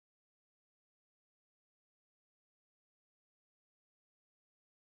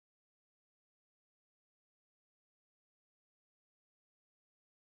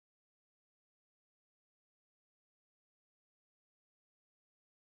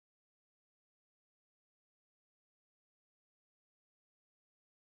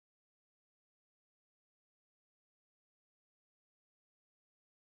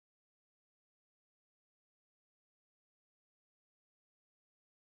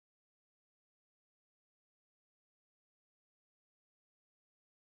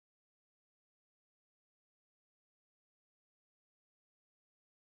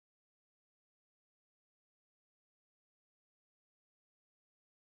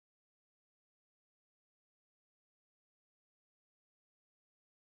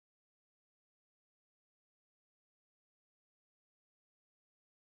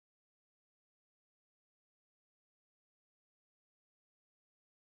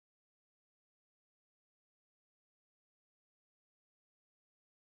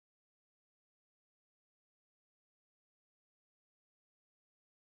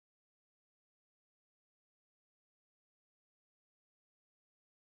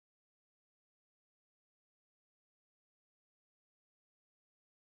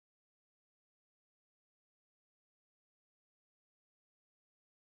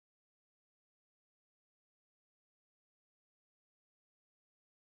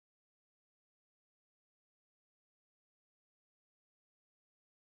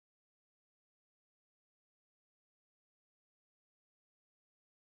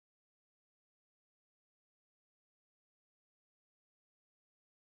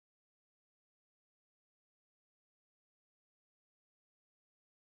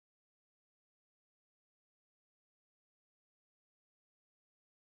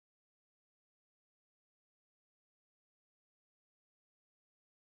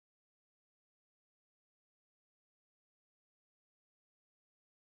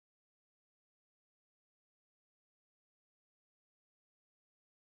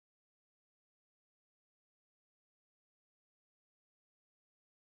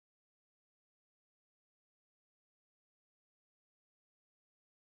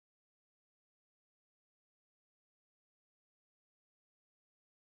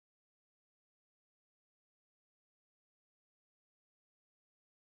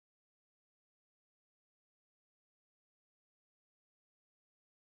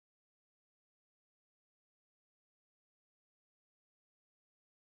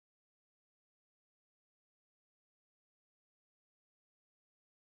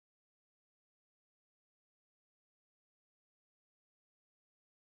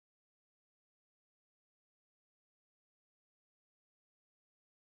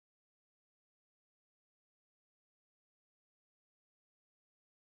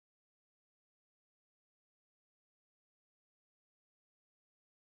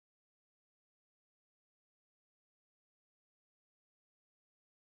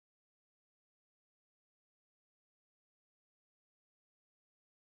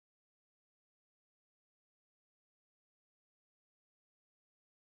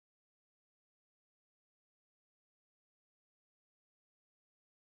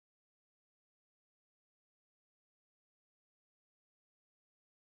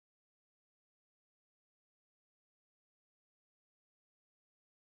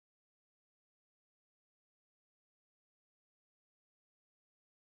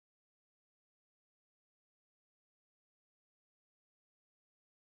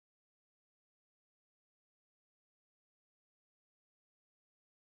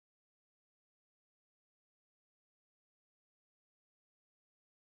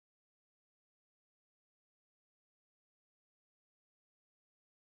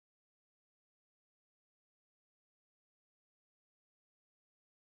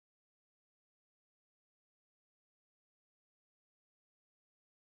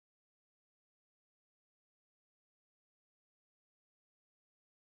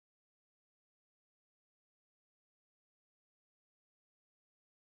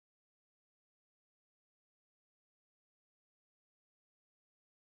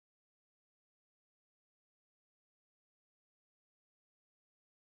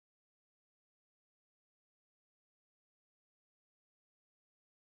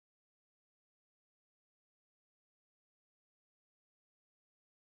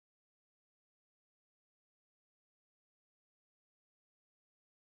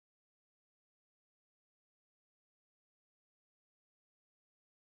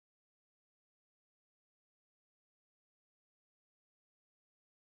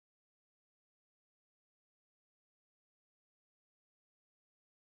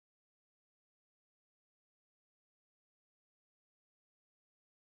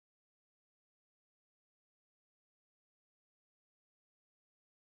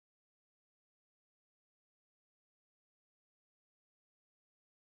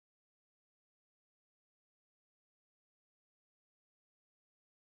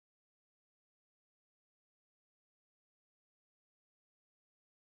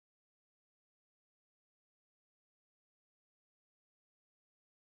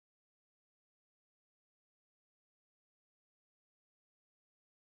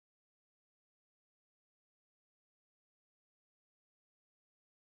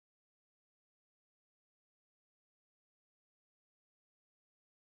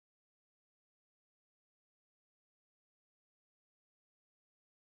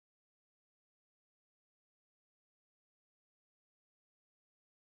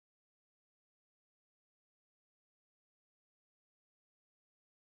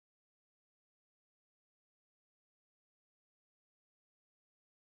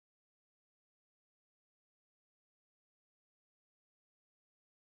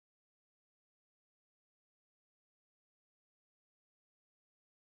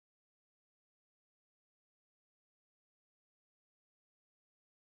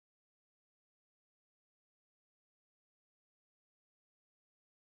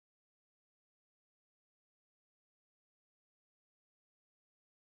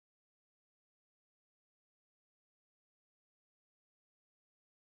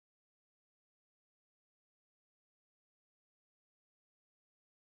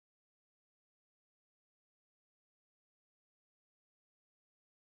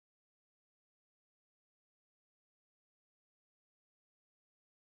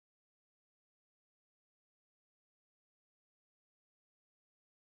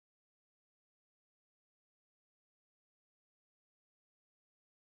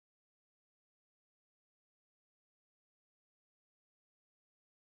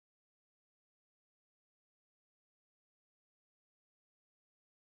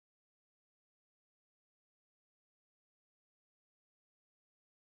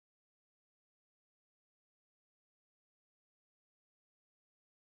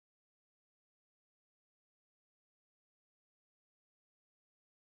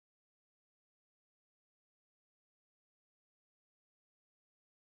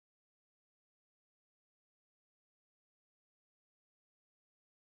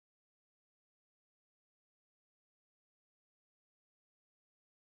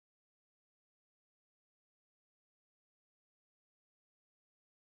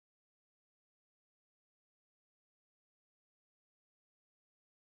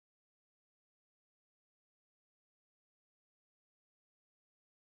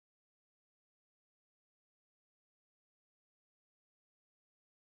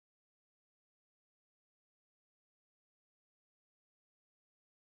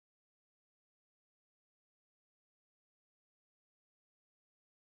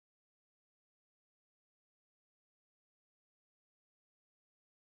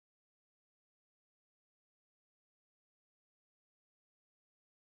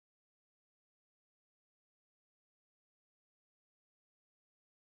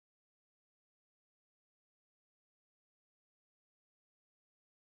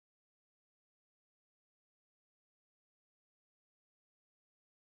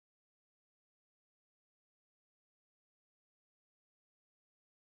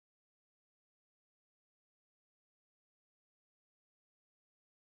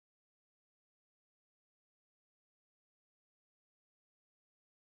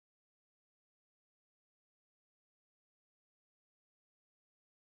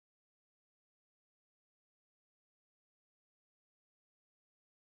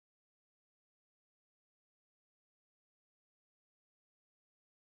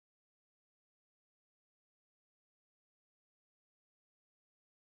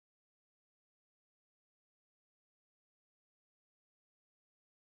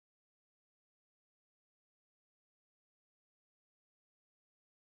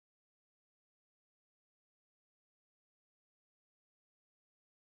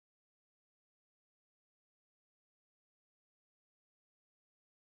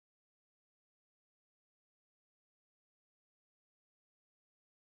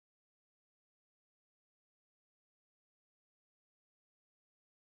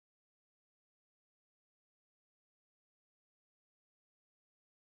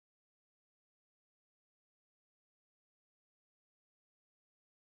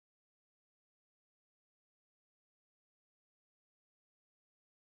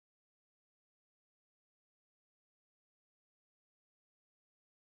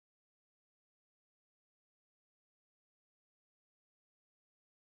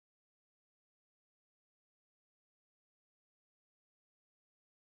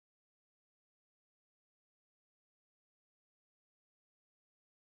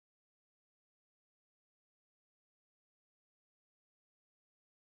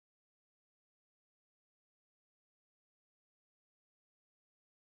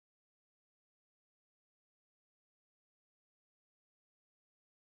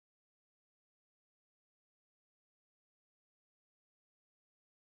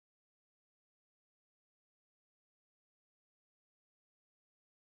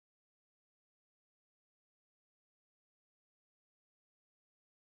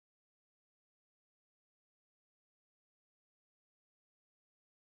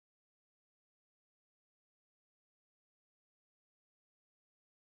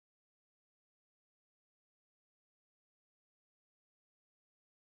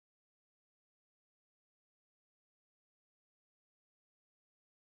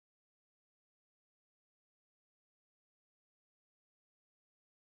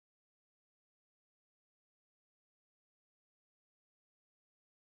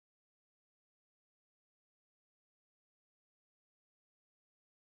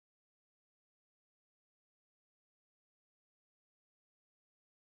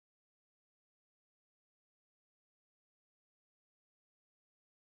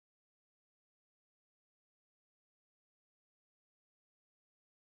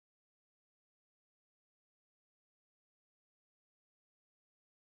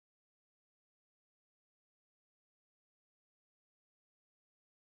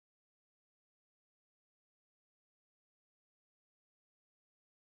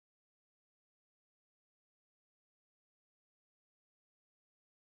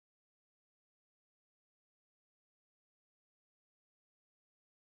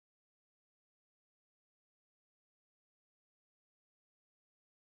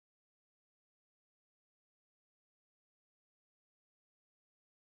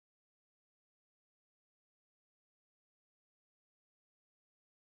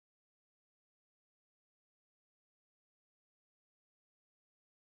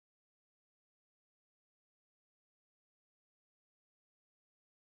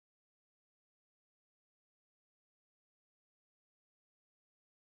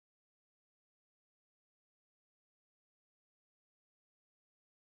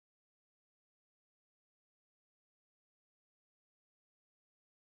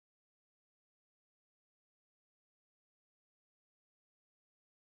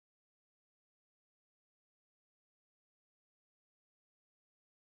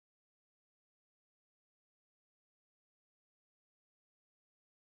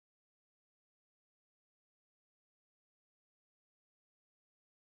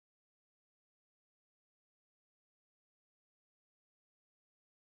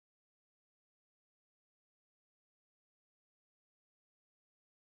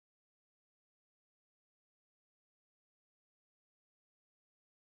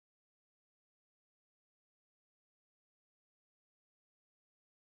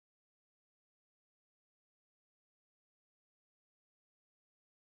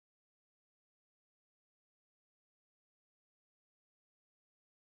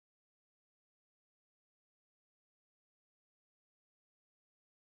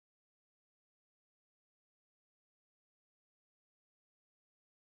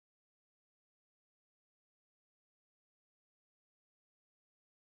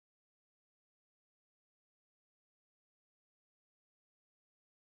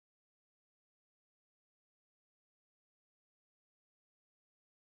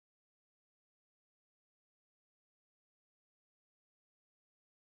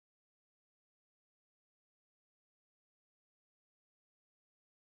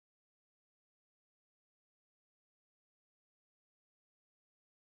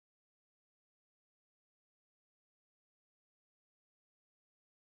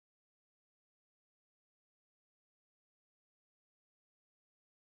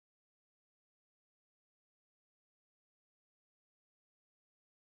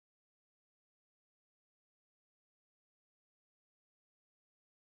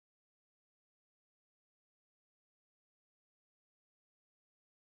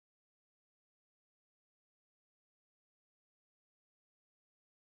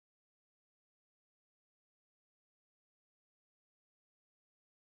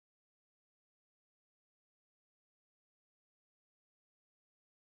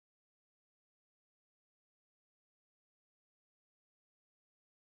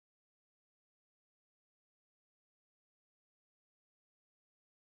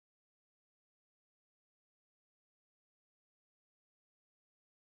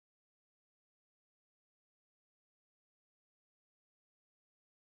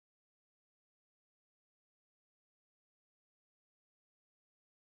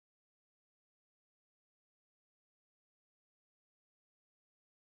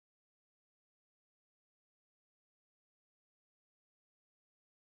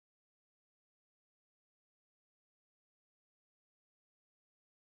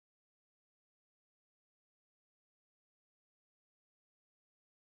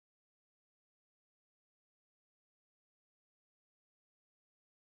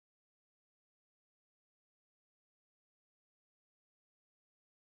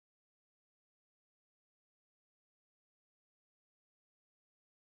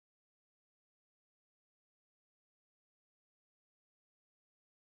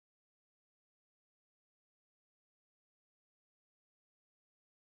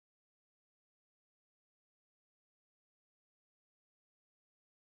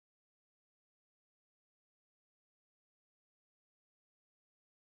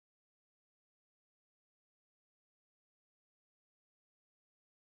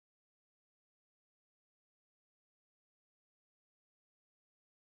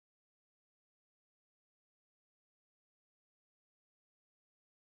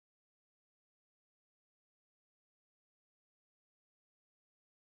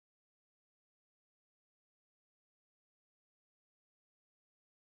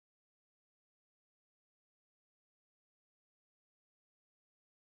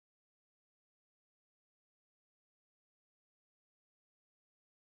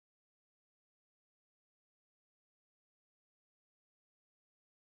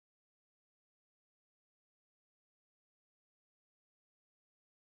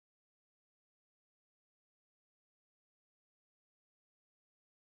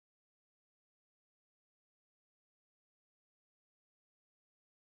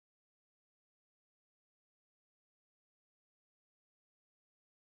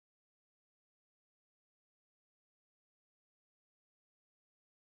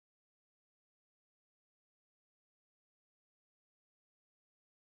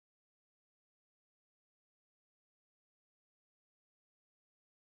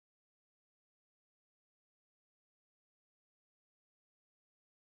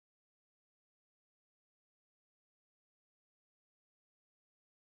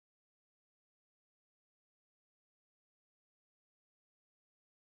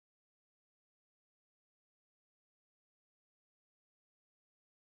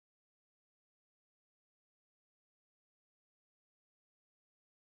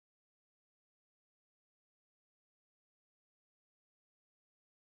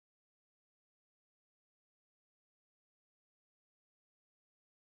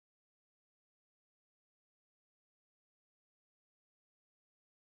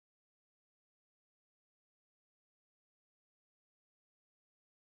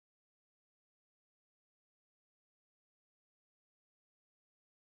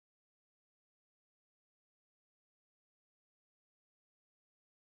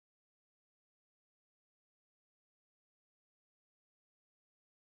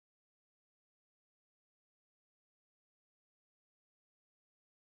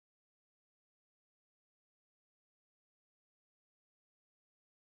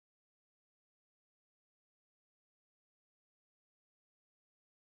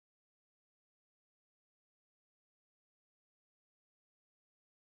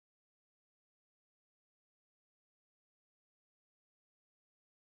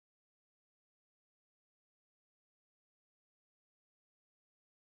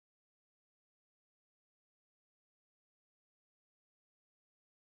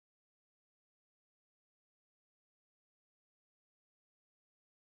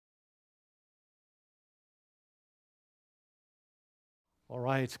All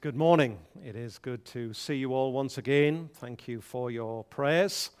right, good morning. It is good to see you all once again. Thank you for your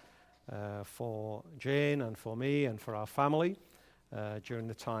prayers for Jane and for me and for our family during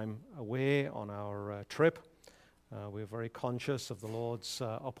the time away on our trip. We're very conscious of the Lord's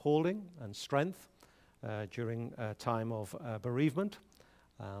upholding and strength during a time of bereavement,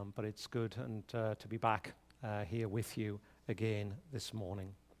 but it's good to be back here with you again this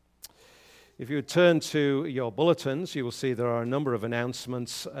morning. If you turn to your bulletins, you will see there are a number of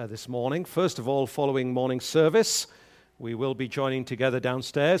announcements this morning. First of all, following morning service, we will be joining together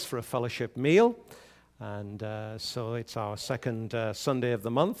downstairs for a fellowship meal. And so it's our second Sunday of the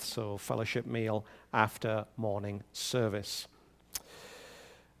month, so fellowship meal after morning service.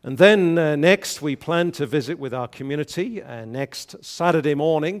 And then next, we plan to visit with our community next Saturday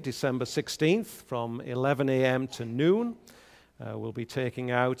morning, December 16th, from 11 a.m. to noon. We'll be taking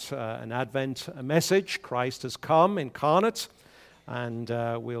out an Advent message, Christ has come incarnate, and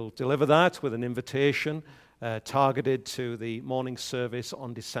we'll deliver that with an invitation targeted to the morning service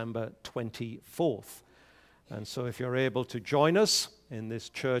on December 24th. And so if you're able to join us in this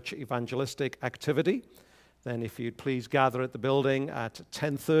church evangelistic activity, then if you'd please gather at the building at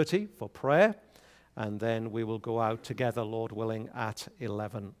 10:30 for prayer, and then we will go out together, Lord willing, at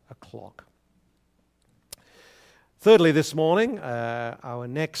 11 o'clock. Thirdly, this morning, our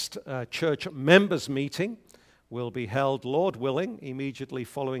next church members meeting will be held, Lord willing, immediately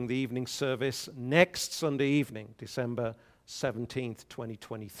following the evening service next Sunday evening, December 17th,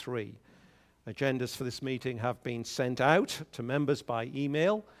 2023. Agendas for this meeting have been sent out to members by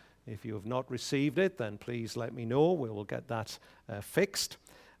email. If you have not received it, then please let me know. We will get that fixed.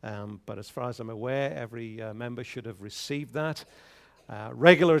 But as far as I'm aware, every member should have received that.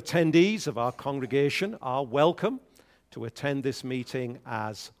 Regular attendees of our congregation are welcome to attend this meeting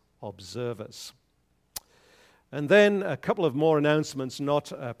as observers. And then a couple of more announcements not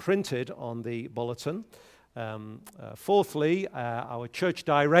printed on the bulletin. Fourthly, our church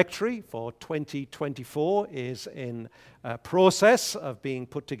directory for 2024 is in process of being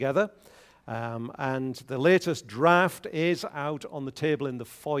put together. And the latest draft is out on the table in the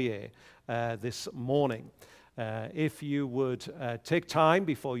foyer this morning. If you would take time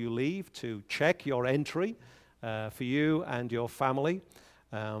before you leave to check your entry for you and your family.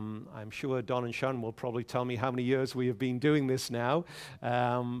 I'm sure Don and Sean will probably tell me how many years we have been doing this now.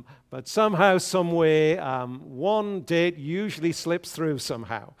 But somehow, some way, one date usually slips through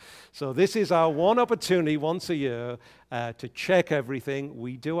somehow. So this is our one opportunity once a year to check everything.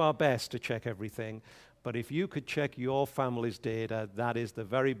 We do our best to check everything. But if you could check your family's data, that is the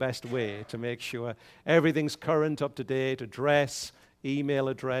very best way to make sure everything's current, up to date, address, email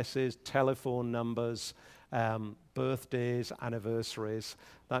addresses, telephone numbers, birthdays, anniversaries.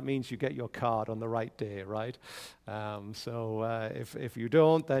 That means you get your card on the right day, right? So if you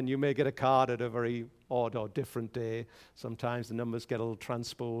don't, then you may get a card at a very odd or different day. Sometimes the numbers get a little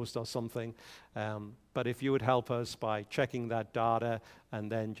transposed or something. But if you would help us by checking that data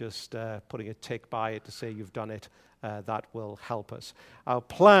and then just putting a tick by it to say you've done it, that will help us. Our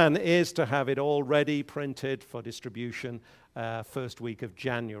plan is to have it all ready, printed for distribution first week of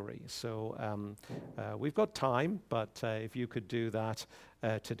January. So we've got time, but if you could do that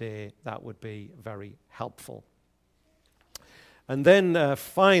today, that would be very helpful. And then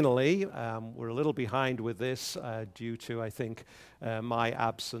finally, we're a little behind with this due to, I think, my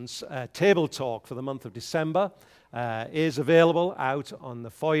absence. Table Talk for the month of December is available out on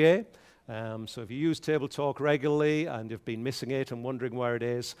the foyer. So if you use Table Talk regularly and you've been missing it and wondering where it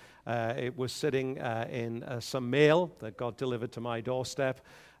is, it was sitting in some mail that got delivered to my doorstep,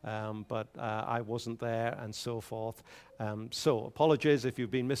 but I wasn't there and so forth. So apologies if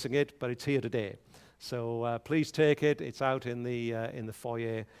you've been missing it, but it's here today. So please take it. It's out in the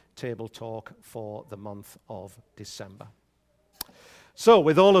foyer, Table Talk for the month of December. So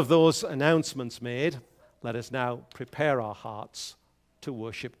with all of those announcements made, let us now prepare our hearts to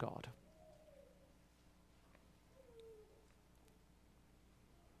worship God.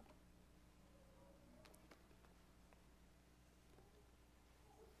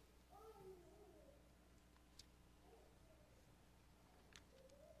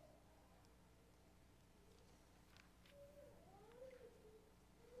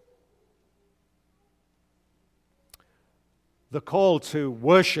 The call to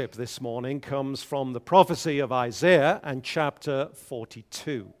worship this morning comes from the prophecy of Isaiah and chapter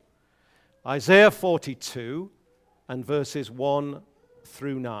 42. Isaiah 42 and verses 1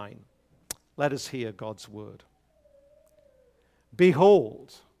 through 9. Let us hear God's word.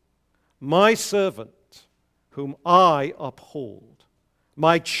 Behold, my servant, whom I uphold,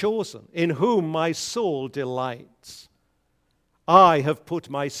 my chosen, in whom my soul delights. I have put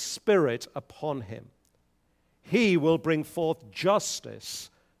my Spirit upon him. He will bring forth justice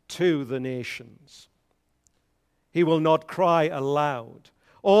to the nations. He will not cry aloud,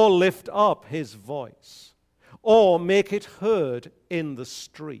 or lift up his voice, or make it heard in the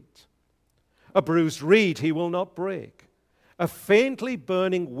street. A bruised reed he will not break. A faintly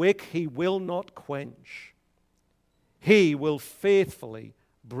burning wick he will not quench. He will faithfully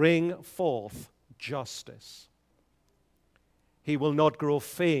bring forth justice. He will not grow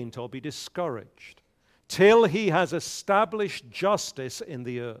faint or be discouraged till he has established justice in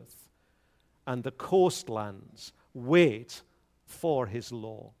the earth, and the coastlands wait for his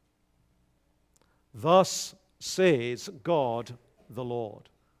law. Thus says God the Lord,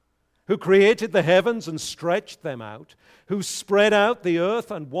 who created the heavens and stretched them out, who spread out the earth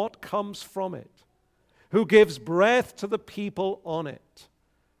and what comes from it, who gives breath to the people on it,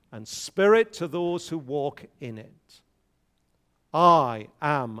 and spirit to those who walk in it. I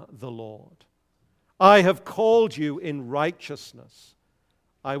am the Lord. I have called you in righteousness.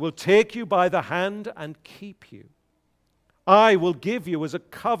 I will take you by the hand and keep you. I will give you as a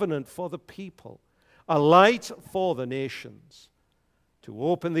covenant for the people, a light for the nations, to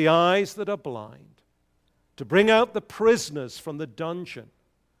open the eyes that are blind, to bring out the prisoners from the dungeon,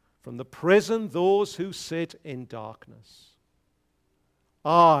 from the prison those who sit in darkness.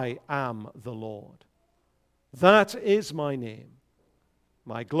 I am the Lord. That is my name.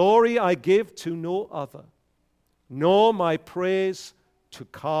 My glory I give to no other, nor my praise to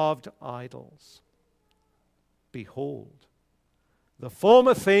carved idols. Behold, the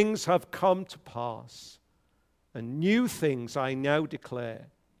former things have come to pass, and new things I now declare.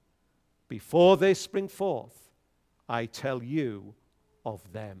 Before they spring forth, I tell you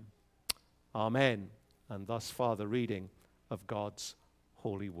of them. Amen. And thus far the reading of God's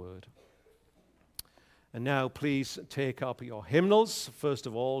holy word. And now please take up your hymnals, first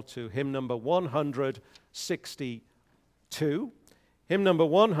of all to hymn number 162. Hymn number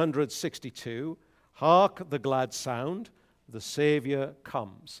 162, Hark the Glad Sound, the Savior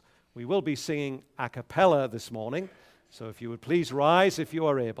Comes. We will be singing a cappella this morning, so if you would please rise if you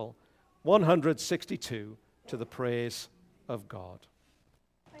are able. 162, to the praise of God.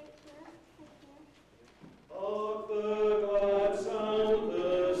 Hark the glad sound,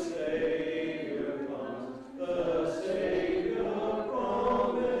 the Savior comes, the Savior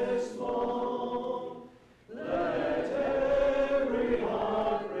promised long. Let every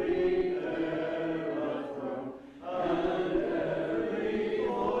heart prepare a throne, and every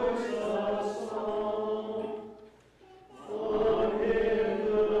voice a song. On him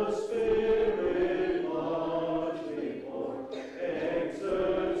the Spirit largely poured,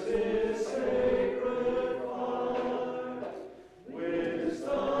 exerts his sacred fire.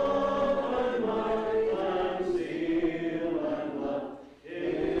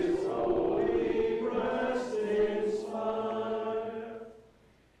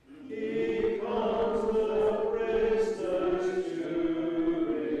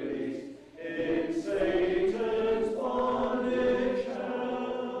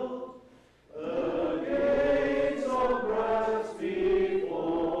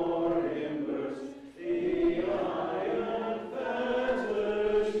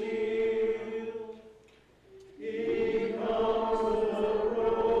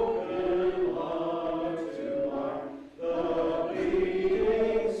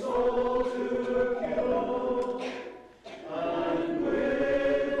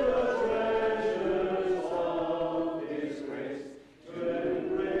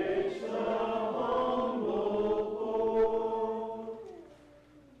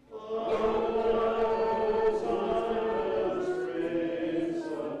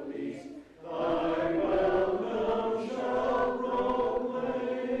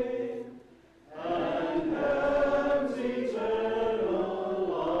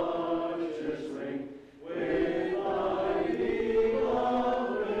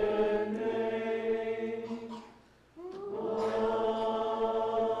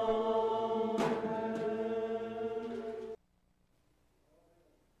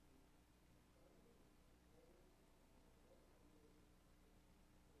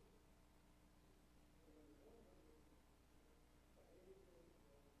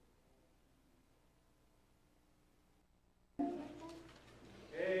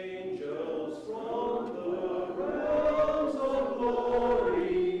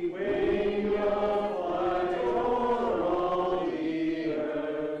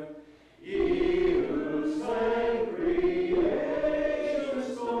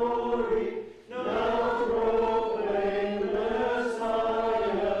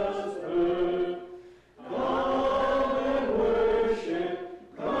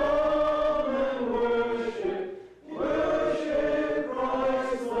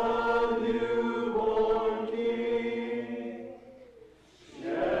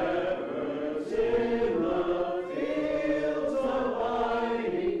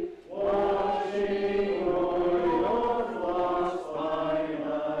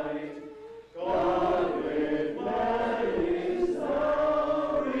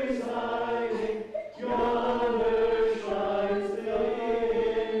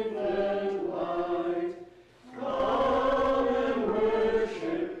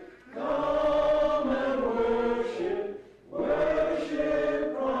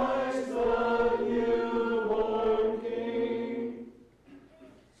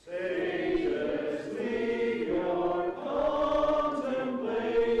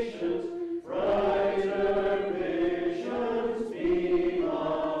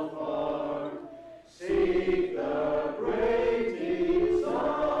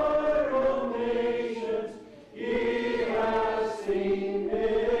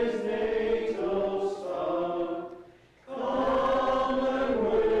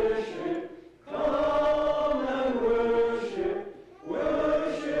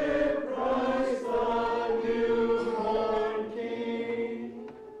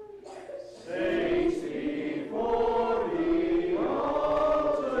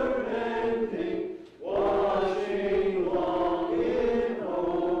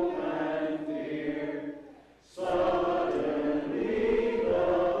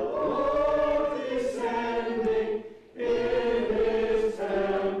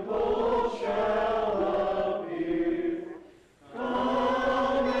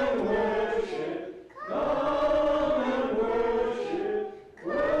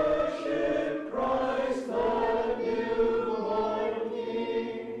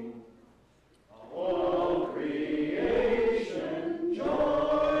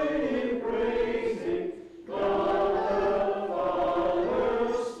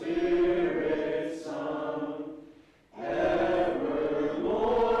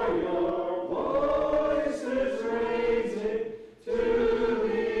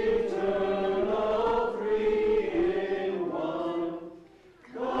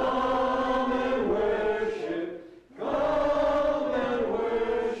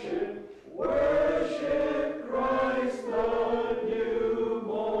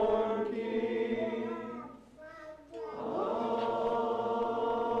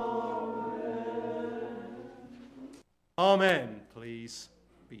 Amen. Please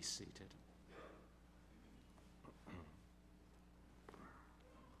be seated.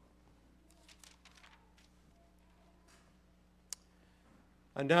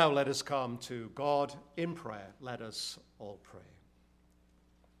 And now let us come to God in prayer. Let us all pray.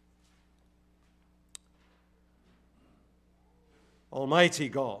 Almighty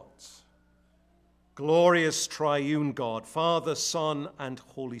God, glorious triune God, Father, Son, and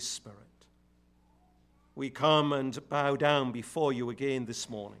Holy Spirit, we come and bow down before you again this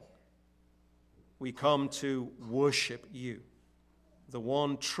morning. We come to worship you, the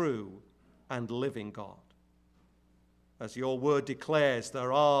one true and living God. As your word declares,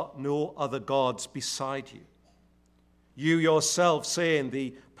 there are no other gods beside you. You yourself say in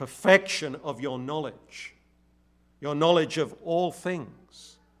the perfection of your knowledge of all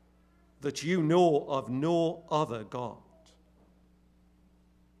things, that you know of no other God.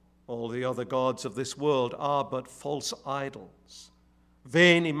 All the other gods of this world are but false idols,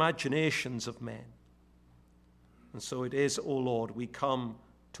 vain imaginations of men. And so it is, O Lord, we come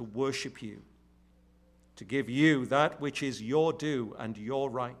to worship you, to give you that which is your due and your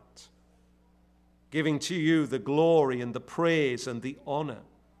right, giving to you the glory and the praise and the honor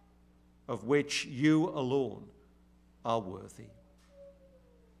of which you alone are worthy.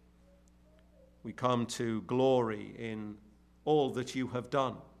 We come to glory in all that you have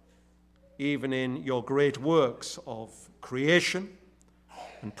done, even in your great works of creation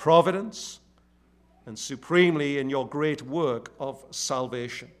and providence, and supremely in your great work of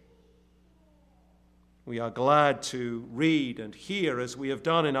salvation. We are glad to read and hear, as we have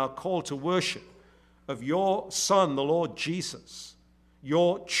done in our call to worship, of your Son, the Lord Jesus,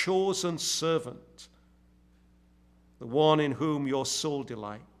 your chosen servant, the one in whom your soul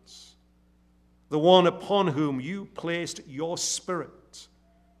delights, the one upon whom you placed your Spirit,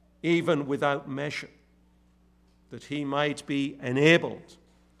 even without measure, that he might be enabled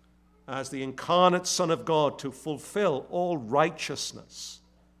as the incarnate Son of God to fulfill all righteousness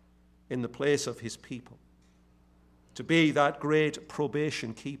in the place of his people, to be that great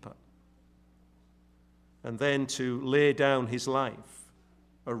probation keeper, and then to lay down his life,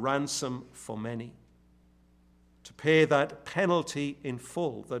 a ransom for many, to pay that penalty in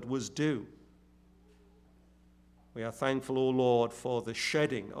full that was due. We are thankful, O Lord, for the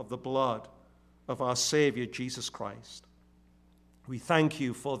shedding of the blood of our Savior Jesus Christ. We thank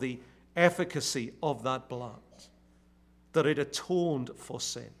you for the efficacy of that blood, that it atoned for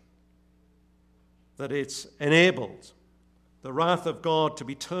sin, that it enabled the wrath of God to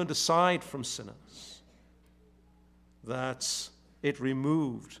be turned aside from sinners, that it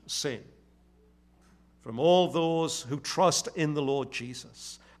removed sin from all those who trust in the Lord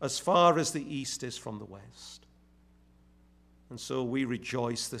Jesus, as far as the east is from the west. And so we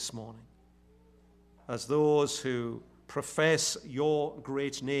rejoice this morning as those who profess your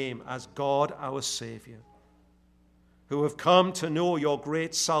great name as God our Savior, who have come to know your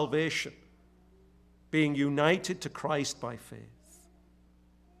great salvation, being united to Christ by faith.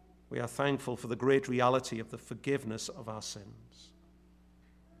 We are thankful for the great reality of the forgiveness of our sins.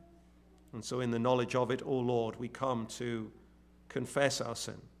 And so in the knowledge of it, O Lord, we come to confess our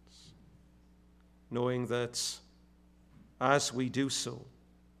sins, knowing that as we do so,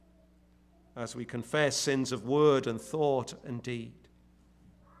 as we confess sins of word and thought and deed,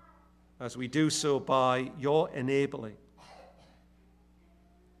 as we do so by your enabling,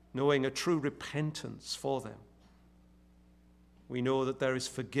 knowing a true repentance for them, we know that there is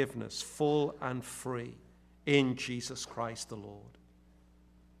forgiveness, full and free, in Jesus Christ the Lord.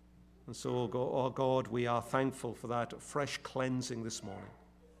 And so, O God, we are thankful for that fresh cleansing this morning,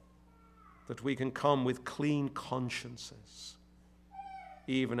 that we can come with clean consciences,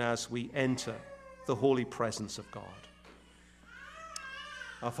 even as we enter the holy presence of God.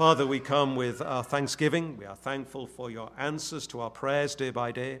 Our Father, we come with our thanksgiving. We are thankful for your answers to our prayers day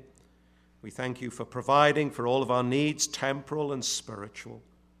by day. We thank you for providing for all of our needs, temporal and spiritual.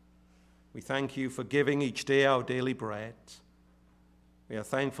 We thank you for giving each day our daily bread. We are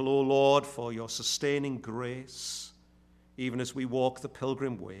thankful, O Lord, for your sustaining grace, even as we walk the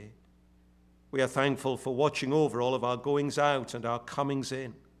pilgrim way. We are thankful for watching over all of our goings out and our comings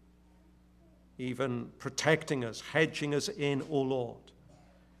in, even protecting us, hedging us in, O Lord,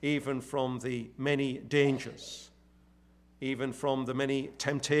 even from the many dangers, even from the many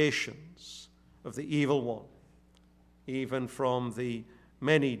temptations of the evil one, even from the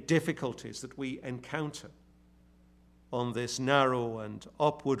many difficulties that we encounter on this narrow and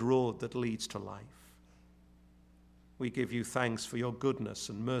upward road that leads to life. We give you thanks for your goodness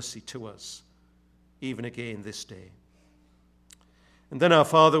and mercy to us, even again this day. And then, our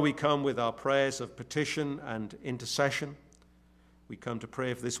Father, we come with our prayers of petition and intercession. We come to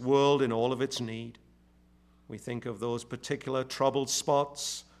pray for this world in all of its need. We think of those particular troubled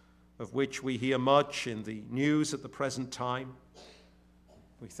spots of which we hear much in the news at the present time.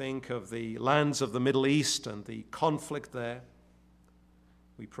 We think of the lands of the Middle East and the conflict there.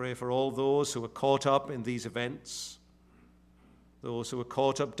 We pray for all those who are caught up in these events, those who are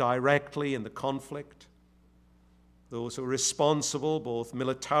caught up directly in the conflict, those who are responsible both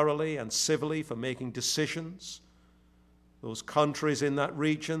militarily and civilly for making decisions, those countries in that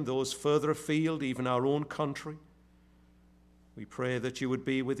region, those further afield, even our own country. We pray that you would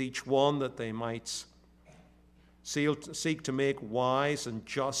be with each one, that they might seek to make wise and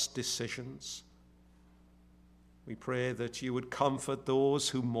just decisions. We pray that you would comfort those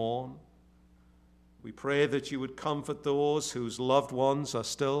who mourn. We pray that you would comfort those whose loved ones are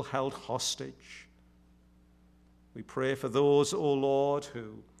still held hostage. We pray for those, O Lord,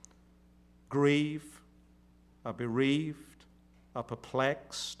 who grieve, are bereaved, are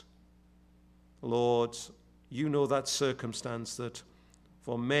perplexed. Lord, you know that circumstance that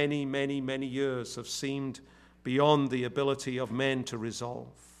for many, many, many years have seemed beyond the ability of men to resolve.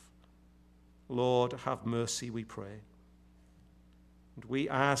 Lord, have mercy, we pray. And we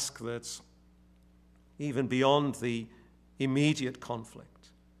ask that even beyond the immediate conflict,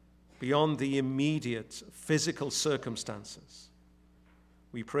 beyond the immediate physical circumstances,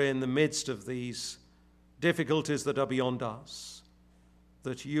 we pray in the midst of these difficulties that are beyond us,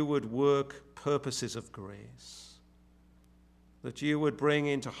 that you would work purposes of grace, that you would bring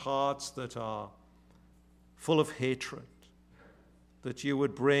into hearts that are full of hatred, that you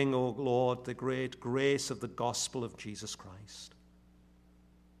would bring, O Lord, the great grace of the gospel of Jesus Christ.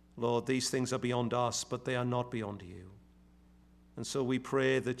 Lord, these things are beyond us, but they are not beyond you. And so we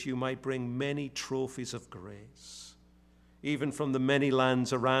pray that you might bring many trophies of grace, even from the many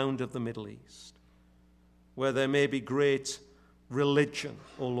lands around of the Middle East, where there may be great religion,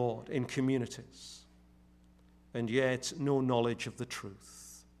 O Lord, in communities, and yet no knowledge of the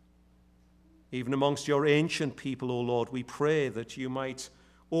truth. Even amongst your ancient people, O Lord, we pray that you might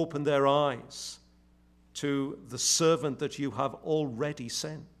open their eyes to the servant that you have already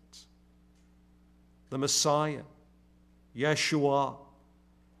sent, the Messiah, Yeshua,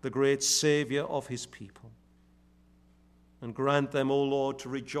 the great Savior of his people. And grant them, O Lord, to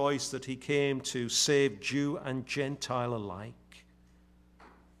rejoice that he came to save Jew and Gentile alike,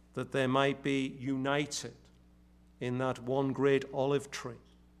 that they might be united in that one great olive tree,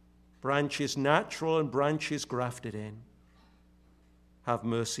 branches natural and branches grafted in. Have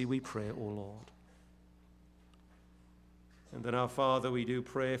mercy, we pray, O Lord. And then, our Father, we do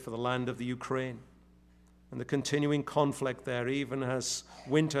pray for the land of the Ukraine and the continuing conflict there, even as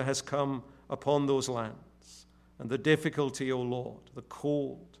winter has come upon those lands, and the difficulty, O Lord, the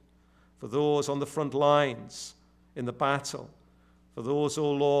cold, for those on the front lines in the battle, for those, O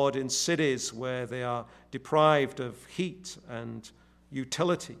Lord, in cities where they are deprived of heat and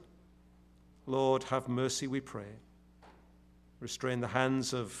utility. Lord, have mercy, we pray. Restrain the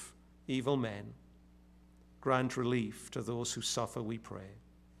hands of evil men. Grant relief to those who suffer, we pray.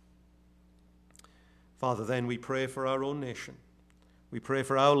 Father, then we pray for our own nation. We pray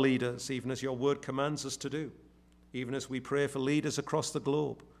for our leaders, even as your word commands us to do. Even as we pray for leaders across the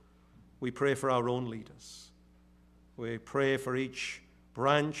globe, we pray for our own leaders. We pray for each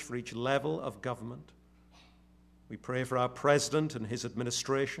branch, for each level of government. We pray for our president and his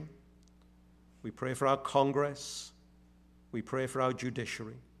administration. We pray for our Congress. We pray for our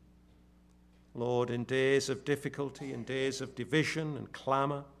judiciary. Lord, in days of difficulty, in days of division and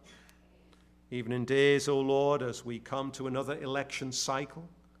clamor, even in days, O Lord, as we come to another election cycle,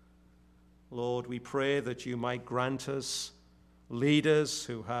 Lord, we pray that you might grant us leaders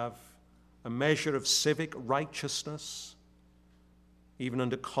who have a measure of civic righteousness, even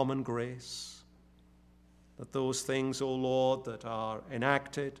under common grace, that those things, O Lord, that are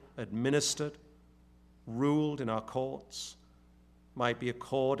enacted, administered, ruled in our courts, might be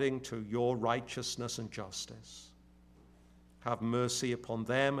according to your righteousness and justice. Have mercy upon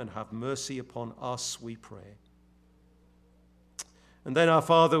them and have mercy upon us, we pray. And then, our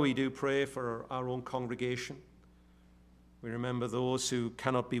Father, we do pray for our own congregation. We remember those who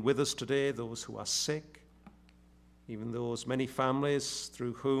cannot be with us today, those who are sick, even those many families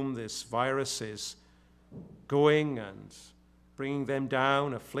through whom this virus is going and bringing them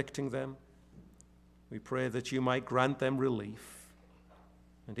down, afflicting them. We pray that you might grant them relief.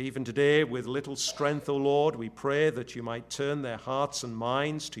 And even today, with little strength, O Lord, we pray that you might turn their hearts and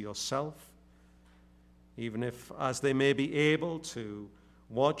minds to yourself. Even if, as they may be able to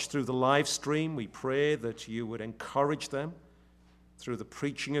watch through the live stream, we pray that you would encourage them through the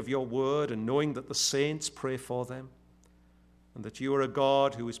preaching of your word and knowing that the saints pray for them, and that you are a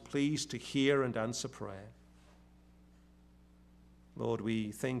God who is pleased to hear and answer prayer. Lord,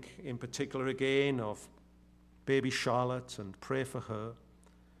 we think in particular again of baby Charlotte and pray for her.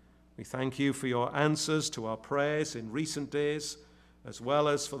 We thank you for your answers to our prayers in recent days, as well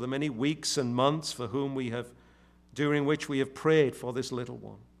as for the many weeks and months during which we have prayed for this little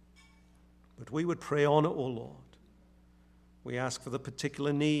one. But we would pray on, O Lord. We ask for the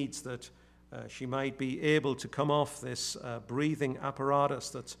particular needs that she might be able to come off this breathing apparatus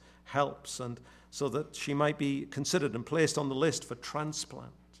that helps, and so that she might be considered and placed on the list for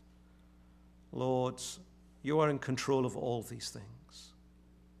transplant. Lord, you are in control of all these things.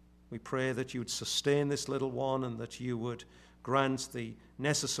 We pray that you would sustain this little one and that you would grant the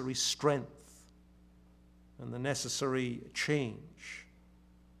necessary strength and the necessary change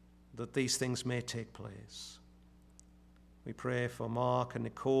that these things may take place. We pray for Mark and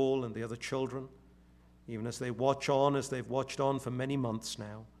Nicole and the other children, even as they watch on, as they've watched on for many months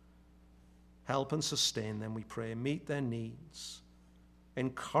now. Help and sustain them, we pray. Meet their needs.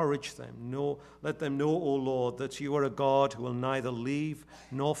 Encourage them. Let them know, O Lord, that you are a God who will neither leave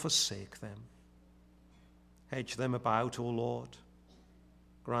nor forsake them. Hedge them about, O Lord.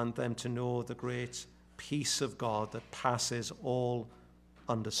 Grant them to know the great peace of God that passes all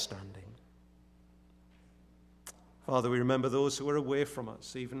understanding. Father, we remember those who are away from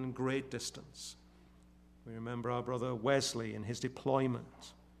us, even in great distance. We remember our brother Wesley and his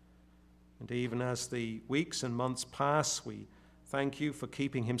deployment. And even as the weeks and months pass, we thank you for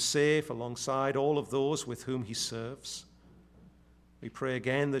keeping him safe alongside all of those with whom he serves. We pray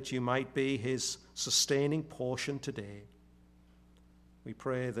again that you might be his sustaining portion today. We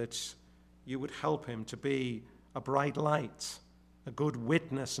pray that you would help him to be a bright light, a good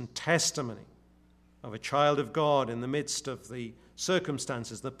witness and testimony of a child of God in the midst of the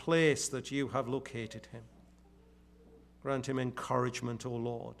circumstances, the place that you have located him. Grant him encouragement, O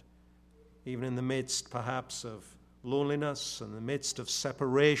Lord, even in the midst, perhaps, of loneliness and the midst of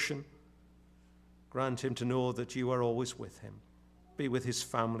separation. Grant him to know that you are always with him. Be with his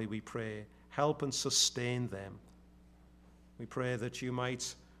family, we pray. Help and sustain them. We pray that you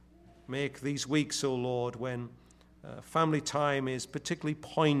might make these weeks, O Lord, when family time is particularly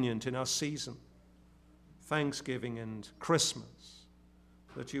poignant in our season, Thanksgiving and Christmas,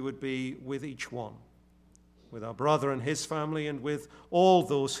 that you would be with each one, with our brother and his family, and with all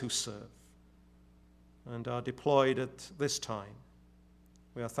those who serve and are deployed at this time.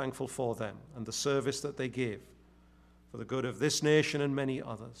 We are thankful for them and the service that they give for the good of this nation and many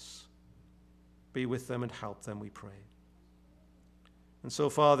others. Be with them and help them, we pray. And so,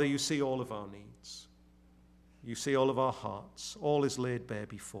 Father, you see all of our needs. You see all of our hearts. All is laid bare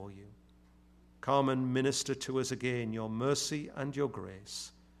before you. Come and minister to us again your mercy and your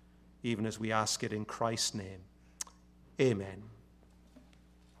grace, even as we ask it in Christ's name. Amen.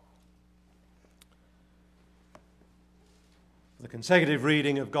 For the consecutive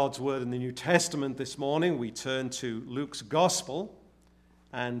reading of God's word in the New Testament this morning, we turn to Luke's Gospel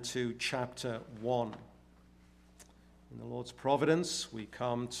and to chapter 1. In the Lord's providence, we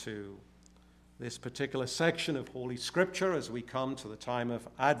come to this particular section of Holy Scripture as we come to the time of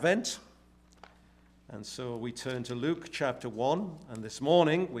Advent. And so we turn to Luke chapter 1, and this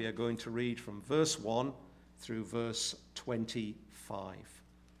morning we are going to read from verse 1 through verse 25.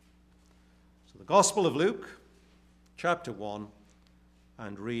 So the Gospel of Luke, chapter 1,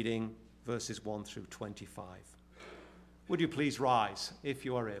 and reading verses 1 through 25. Would you please rise, if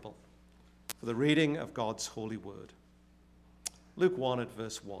you are able, for the reading of God's holy word. Luke 1 at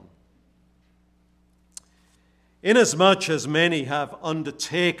verse 1. Inasmuch as many have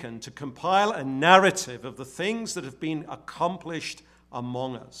undertaken to compile a narrative of the things that have been accomplished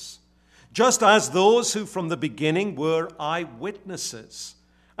among us, just as those who from the beginning were eyewitnesses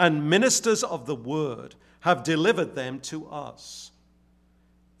and ministers of the word have delivered them to us.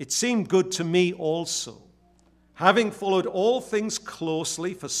 It seemed good to me also, having followed all things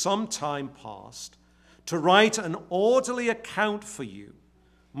closely for some time past, to write an orderly account for you,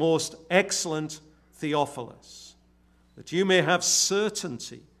 most excellent Theophilus, that you may have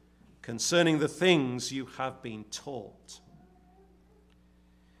certainty concerning the things you have been taught.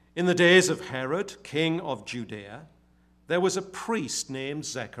 In the days of Herod, king of Judea, there was a priest named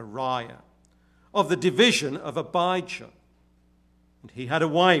Zechariah, of the division of Abijah. And he had a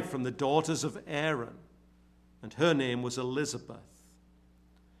wife from the daughters of Aaron, and her name was Elizabeth.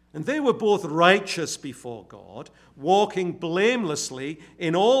 And they were both righteous before God, walking blamelessly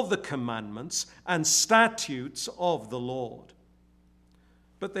in all the commandments and statutes of the Lord.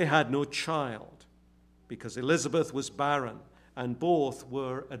 But they had no child, because Elizabeth was barren, and both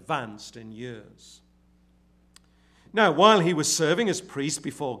were advanced in years. Now, while he was serving as priest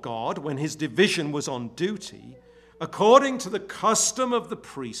before God, when his division was on duty, according to the custom of the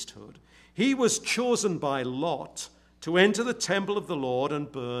priesthood, he was chosen by lot to enter the temple of the Lord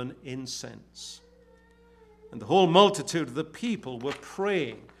and burn incense. And the whole multitude of the people were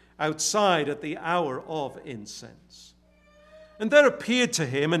praying outside at the hour of incense. And there appeared to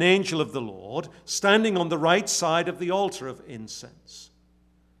him an angel of the Lord, standing on the right side of the altar of incense.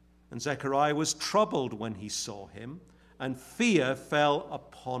 And Zechariah was troubled when he saw him, and fear fell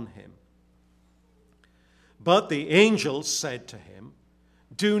upon him. But the angel said to him,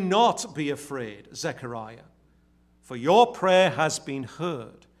 "Do not be afraid, Zechariah, for your prayer has been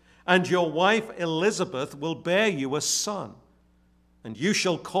heard, and your wife Elizabeth will bear you a son, and you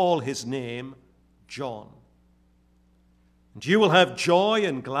shall call his name John. And you will have joy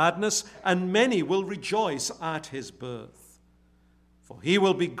and gladness, and many will rejoice at his birth. For he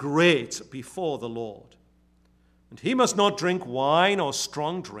will be great before the Lord. And he must not drink wine or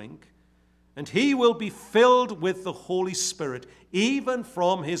strong drink, and he will be filled with the Holy Spirit, even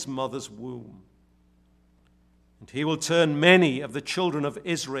from his mother's womb. And he will turn many of the children of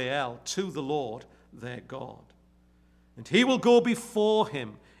Israel to the Lord their God. And he will go before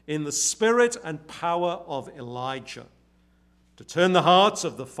him in the spirit and power of Elijah, to turn the hearts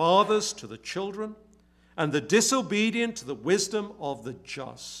of the fathers to the children, and the disobedient to the wisdom of the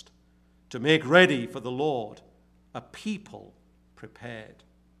just, to make ready for the Lord a people prepared."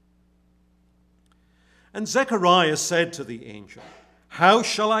 And Zechariah said to the angel, "How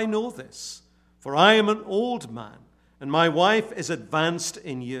shall I know this? For I am an old man, and my wife is advanced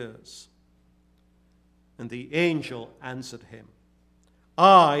in years." And the angel answered him,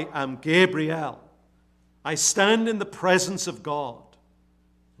 "I am Gabriel. I stand in the presence of God,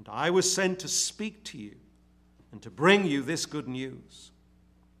 and I was sent to speak to you and to bring you this good news.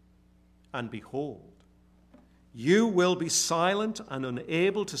 And behold, you will be silent and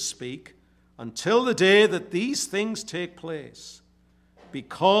unable to speak until the day that these things take place,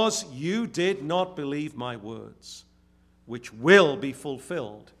 because you did not believe my words, which will be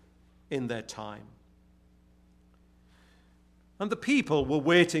fulfilled in their time." And the people were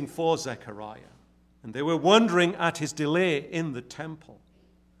waiting for Zechariah, and they were wondering at his delay in the temple.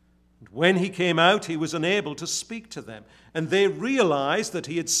 And when he came out, he was unable to speak to them, and they realized that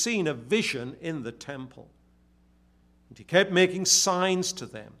he had seen a vision in the temple. And he kept making signs to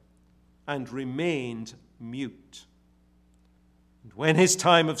them and remained mute. And when his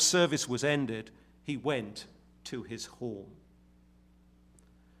time of service was ended, he went to his home.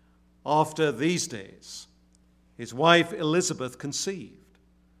 After these days, his wife Elizabeth conceived.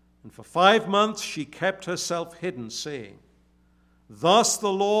 And for 5 months she kept herself hidden, saying, "Thus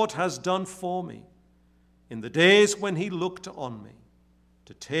the Lord has done for me in the days when he looked on me,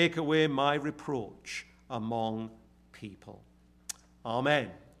 to take away my reproach among people."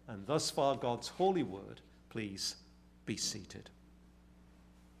 Amen. And thus far God's holy word. Please be seated.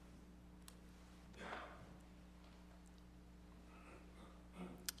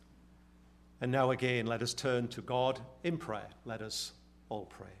 And now again, let us turn to God in prayer. Let us all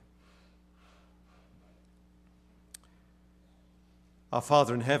pray. Our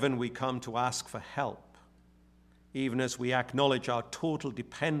Father in heaven, we come to ask for help, even as we acknowledge our total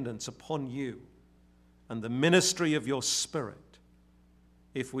dependence upon you and the ministry of your Spirit,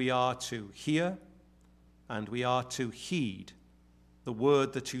 if we are to hear and we are to heed the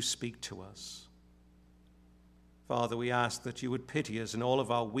word that you speak to us. Father, we ask that you would pity us in all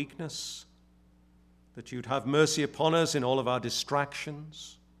of our weakness, that you'd have mercy upon us in all of our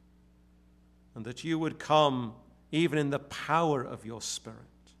distractions, and that you would come even in the power of your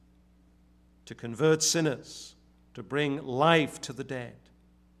Spirit, to convert sinners, to bring life to the dead,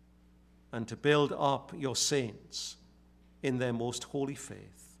 and to build up your saints in their most holy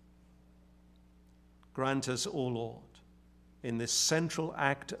faith. Grant us, O Lord, in this central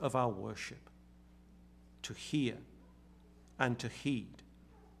act of our worship, to hear and to heed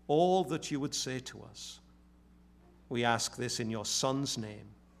all that you would say to us. We ask this in your Son's name.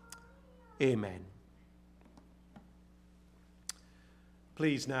 Amen.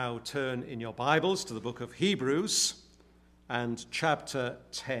 Please now turn in your Bibles to the book of Hebrews and chapter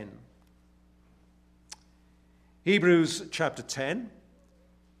 10. Hebrews chapter 10,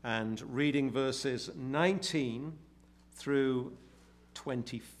 and reading verses 19 through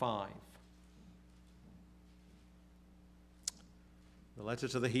 25. The letter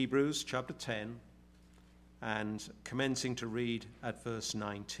to the Hebrews, chapter 10, and commencing to read at verse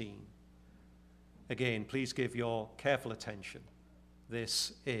 19. Again, please give your careful attention.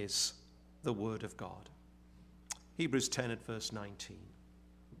 This is the word of God. Hebrews 10 at verse 19.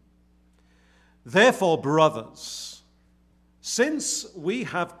 Therefore, brothers, since we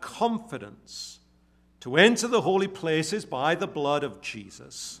have confidence to enter the holy places by the blood of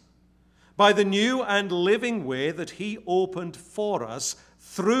Jesus, by the new and living way that he opened for us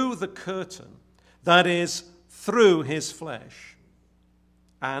through the curtain, that is, through his flesh.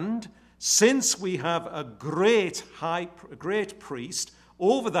 And since we have a great priest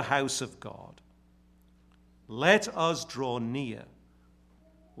over the house of God, let us draw near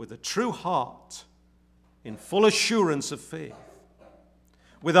with a true heart in full assurance of faith,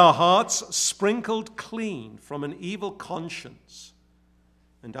 with our hearts sprinkled clean from an evil conscience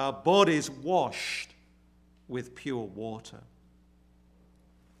and our bodies washed with pure water.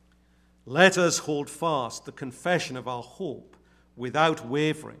 Let us hold fast the confession of our hope without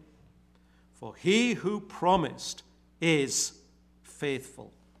wavering, for he who promised is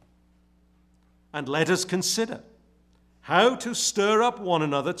faithful. And let us consider how to stir up one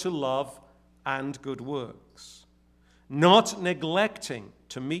another to love and good works, not neglecting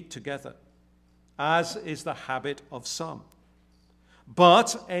to meet together, as is the habit of some,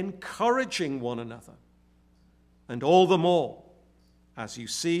 but encouraging one another, and all the more as you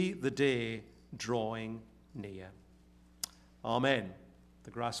see the day drawing near. Amen.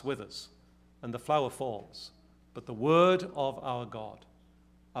 The grass withers and the flower falls, but the word of our God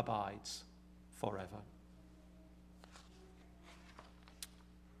abides forever.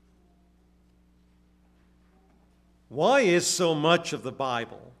 Why is so much of the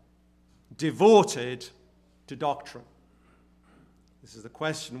Bible devoted to doctrine? This is the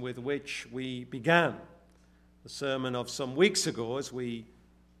question with which we began the sermon of some weeks ago as we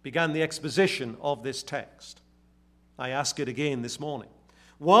began the exposition of this text. I ask it again this morning.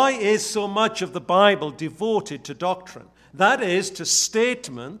 Why is so much of the Bible devoted to doctrine? That is, to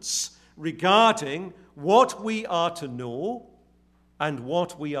statements regarding what we are to know and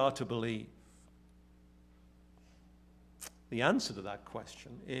what we are to believe. The answer to that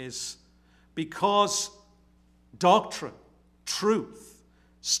question is because doctrine, truth,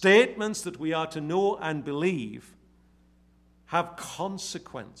 statements that we are to know and believe have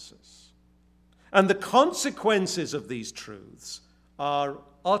consequences. And the consequences of these truths are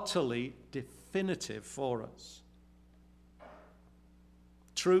utterly definitive for us.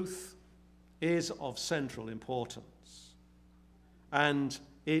 Truth is of central importance, and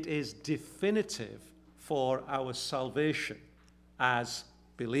it is definitive for our salvation as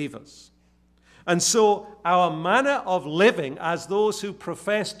believers. And so our manner of living as those who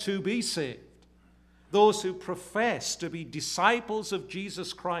profess to be saved, those who profess to be disciples of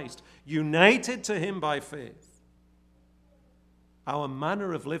Jesus Christ, united to him by faith, our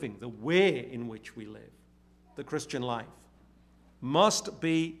manner of living, the way in which we live, the Christian life, must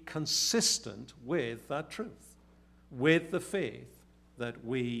be consistent with that truth, with the faith that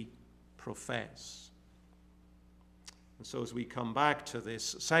we profess. And so as we come back to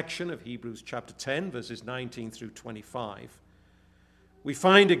this section of Hebrews chapter 10, verses 19 through 25, we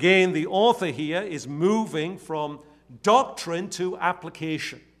find again the author here is moving from doctrine to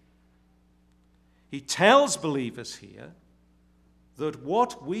application. He tells believers here that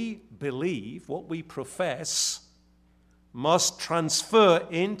what we believe, what we profess, must transfer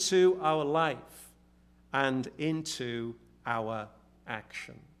into our life and into our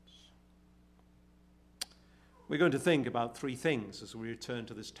actions. We're going to think about three things as we return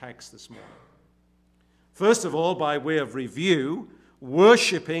to this text this morning. First of all, by way of review,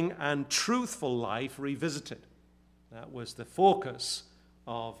 worshiping and truthful life revisited. That was the focus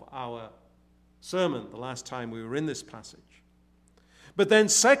of our sermon the last time we were in this passage. But then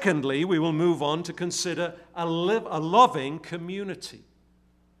secondly, we will move on to consider a loving community.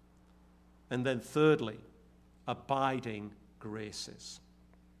 And then thirdly, abiding graces.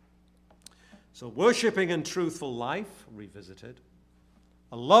 So worshiping and truthful life revisited,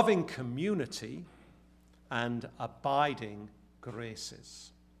 a loving community, and abiding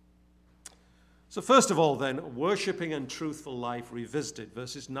graces. So first of all then, worshiping and truthful life revisited,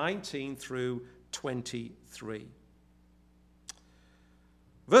 verses 19 through 23.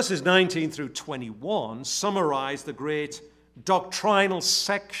 Verses 19 through 21 summarize the great doctrinal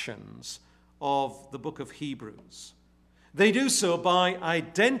sections of the book of Hebrews. They do so by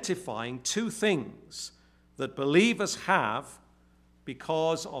identifying two things that believers have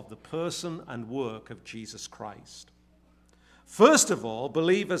because of the person and work of Jesus Christ. First of all,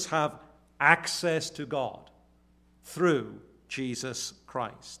 believers have access to God through Jesus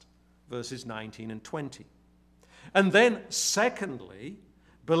Christ, verses 19 and 20. And then, secondly,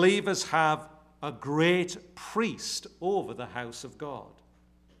 believers have a great priest over the house of God,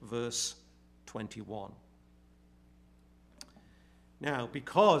 verse 21. Now,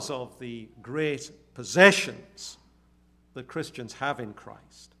 because of the great possessions that Christians have in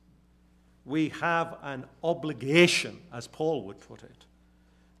Christ, we have an obligation, as Paul would put it,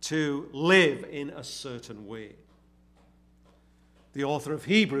 to live in a certain way. The author of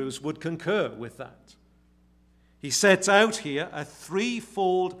Hebrews would concur with that. He sets out here a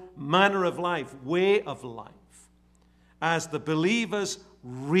threefold manner of life, way of life, as the believer's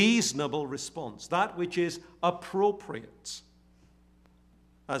reasonable response, that which is appropriate,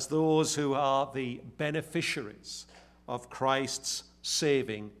 as those who are the beneficiaries of Christ's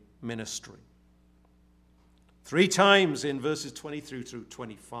saving ministry. 3 times in verses 23 through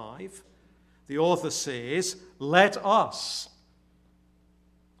 25, the author says, let us.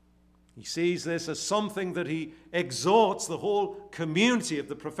 He sees this as something that he exhorts the whole community of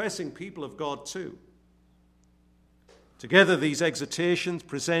the professing people of God to. Together, these exhortations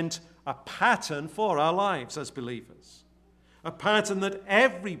present a pattern for our lives as believers, a pattern that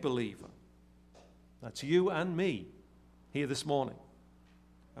every believer, that's you and me here this morning,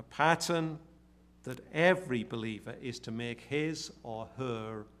 a pattern that every believer is to make his or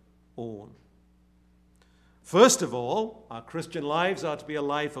her own. First of all, our Christian lives are to be a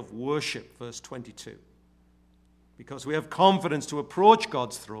life of worship, verse 22. Because we have confidence to approach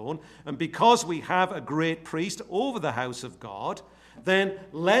God's throne, and because we have a great priest over the house of God, then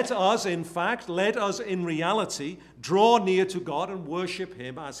let us in reality draw near to God and worship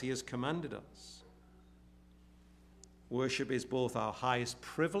him as he has commanded us. Worship is both our highest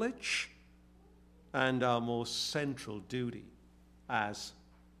privilege and our most central duty as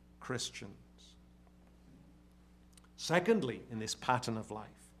Christians. Secondly, in this pattern of life,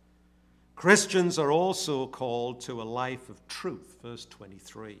 Christians are also called to a life of truth, verse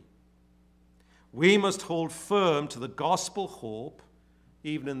 23. We must hold firm to the gospel hope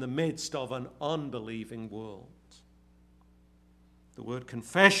even in the midst of an unbelieving world. The word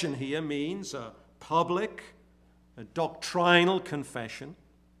confession here means a public, a doctrinal confession,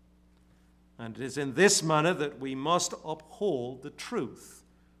 and it is in this manner that we must uphold the truth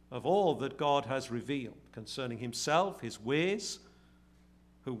of all that God has revealed concerning himself, his ways,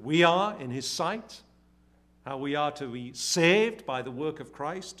 who we are in his sight, how we are to be saved by the work of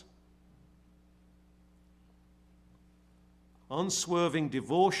Christ. Unswerving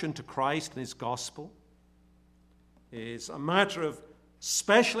devotion to Christ and his gospel is a matter of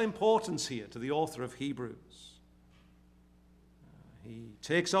special importance here to the author of Hebrews. He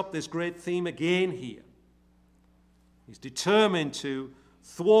takes up this great theme again here. He's determined to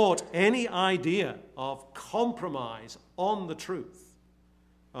thwart any idea of compromise on the truth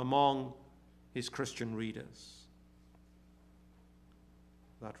among his Christian readers.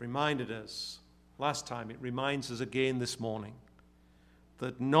 That reminded us last time. It reminds us again this morning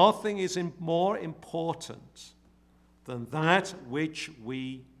that nothing is more important than that which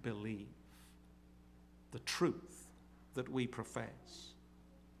we believe, the truth that we profess.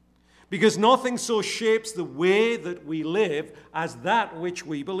 Because nothing so shapes the way that we live as that which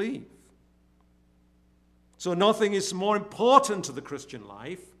we believe. So nothing is more important to the Christian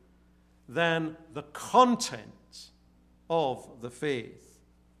life than the content of the faith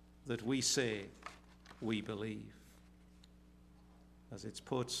that we say we believe. As it's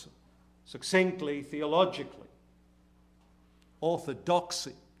put succinctly, theologically,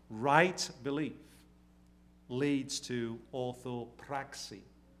 orthodoxy, right belief, leads to orthopraxy,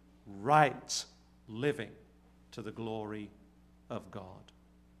 right living to the glory of God.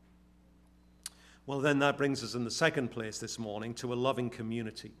 Well, then that brings us in the second place this morning to a loving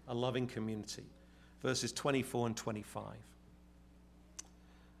community, verses 24 and 25.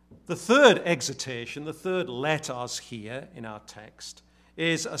 The third exhortation, the third let us here in our text,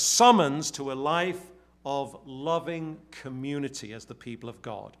 is a summons to a life of loving community as the people of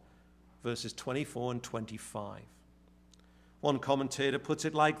God, verses 24 and 25. One commentator puts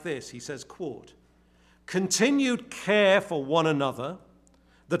it like this. He says, quote, "Continued care for one another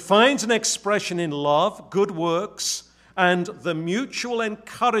that finds an expression in love, good works, and the mutual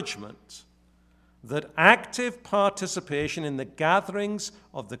encouragement that active participation in the gatherings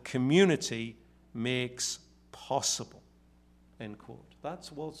of the community makes possible." End quote.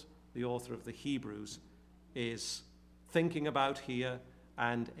 That's what the author of the Hebrews is thinking about here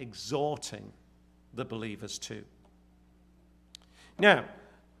and exhorting the believers to. Now,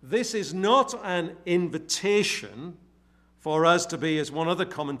 this is not an invitation for us to be, as one other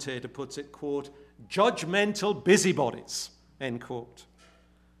commentator puts it, quote, judgmental busybodies, end quote,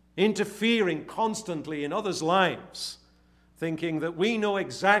 interfering constantly in others' lives, thinking that we know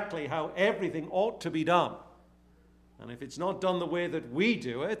exactly how everything ought to be done. And if it's not done the way that we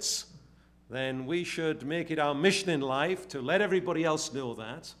do it, then we should make it our mission in life to let everybody else know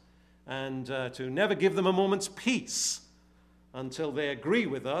that, and to never give them a moment's peace until they agree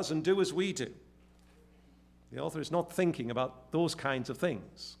with us and do as we do. The author is not thinking about those kinds of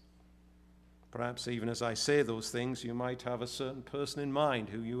things. Perhaps even as I say those things, you might have a certain person in mind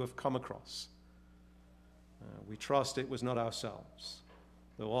who you have come across. We trust it was not ourselves,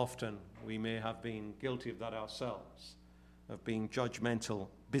 though often we may have been guilty of that ourselves, of being judgmental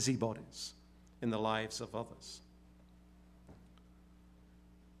busybodies in the lives of others.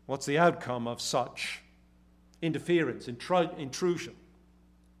 What's the outcome of such interference, intrusion?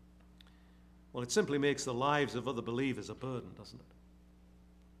 Well, it simply makes the lives of other believers a burden, doesn't it?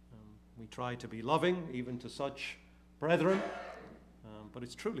 We try to be loving, even to such brethren, but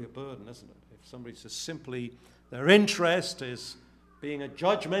it's truly a burden, isn't it? If somebody's just simply, their interest is being a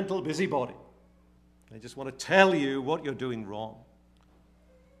judgmental busybody. They just want to tell you what you're doing wrong.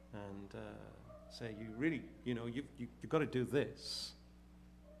 And say, you really, you've got to do this.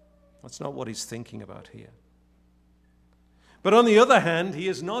 That's not what he's thinking about here. But on the other hand, he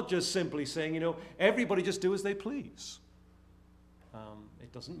is not just simply saying, everybody just do as they please.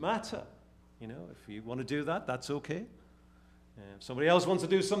 It doesn't matter. If you want to do that, that's okay. If somebody else wants to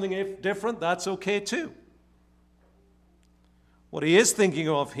do something different, that's okay too. What he is thinking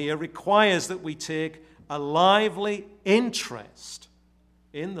of here requires that we take a lively interest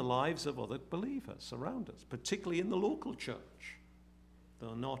in the lives of other believers around us, particularly in the local church,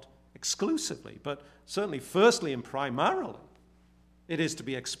 though not exclusively, but certainly firstly and primarily, it is to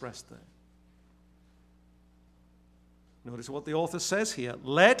be expressed there. Notice what the author says here.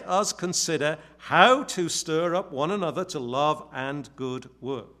 Let us consider how to stir up one another to love and good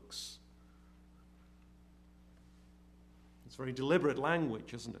works. It's very deliberate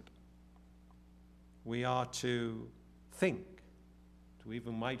language, isn't it? We are to think, to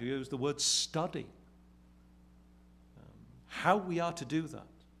even might use the word study. How we are to do that,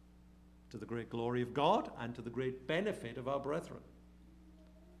 to the great glory of God and to the great benefit of our brethren.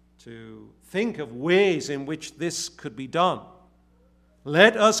 To think of ways in which this could be done.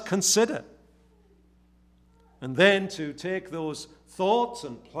 Let us consider. And then to take those thoughts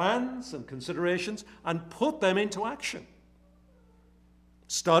and plans and considerations and put them into action.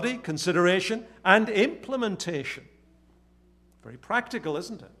 Study, consideration, and implementation. Very practical,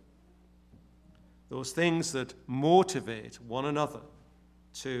 isn't it? Those things that motivate one another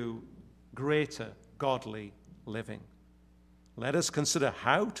to greater godly living. Let us consider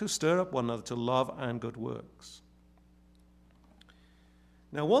how to stir up one another to love and good works.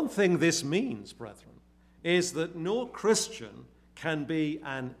 Now, one thing this means, brethren, is that no Christian can be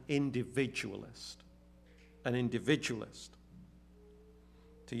an individualist. An individualist.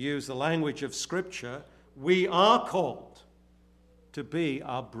 To use the language of Scripture, we are called to be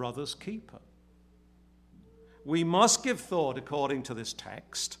our brother's keeper. We must give thought, according to this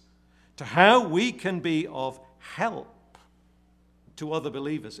text, to how we can be of help to other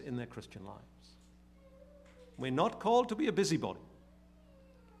believers in their Christian lives. We're not called to be a busybody,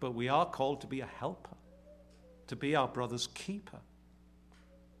 but we are called to be a helper, to be our brother's keeper.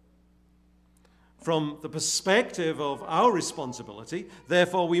 From the perspective of our responsibility,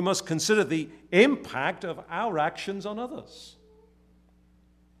 therefore, we must consider the impact of our actions on others.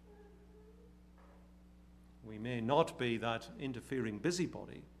 We may not be that interfering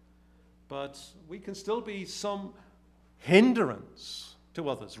busybody, but we can still be some hindrance to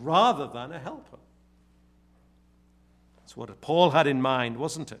others rather than a helper. That's what Paul had in mind,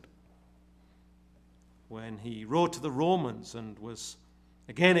 wasn't it? When he wrote to the Romans and was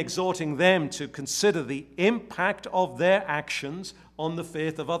again exhorting them to consider the impact of their actions on the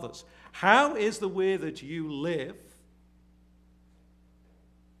faith of others. How is the way that you live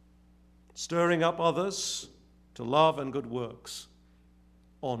stirring up others to love and good works,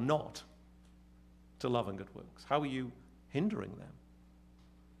 or not to love and good works? How are you hindering them?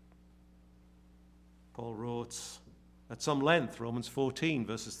 Paul wrote at some length, Romans 14,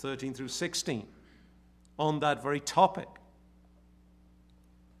 verses 13 through 16, on that very topic.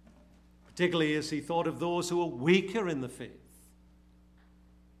 Particularly as he thought of those who are weaker in the faith.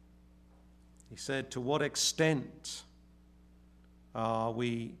 He said, to what extent are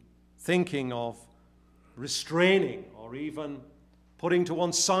we thinking of restraining or even putting to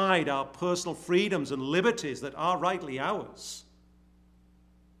one side our personal freedoms and liberties that are rightly ours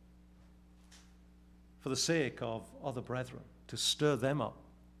for the sake of other brethren, to stir them up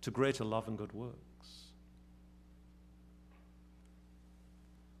to greater love and good works?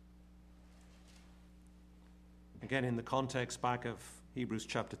 Again, in the context back of Hebrews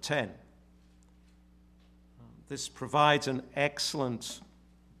chapter 10, this provides an excellent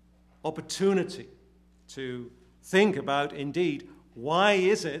opportunity to think about, indeed, why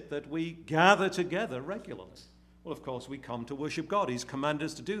is it that we gather together regularly? Well, of course, we come to worship God. He's commanded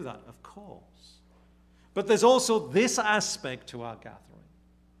us to do that, of course. But there's also this aspect to our gathering,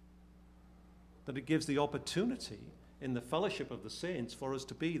 that it gives the opportunity in the fellowship of the saints for us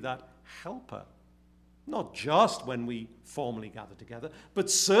to be that helper. Not just when we formally gather together, but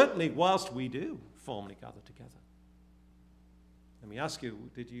certainly whilst we do formally gather together. Let me ask you,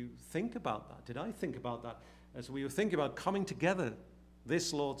 did you think about that? Did I think about that as we were thinking about coming together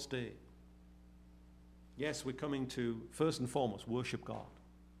this Lord's Day? Yes, we're coming to, first and foremost, worship God.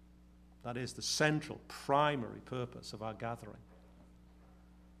 That is the central, primary purpose of our gathering.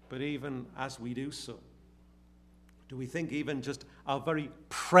 But even as we do so, do we think even just our very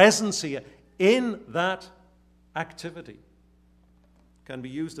presence here in that activity can be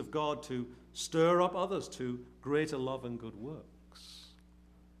used of God to stir up others to greater love and good works?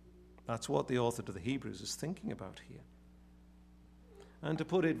 That's what the author to the Hebrews is thinking about here. And to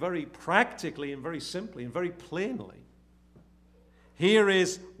put it very practically and very simply and very plainly, here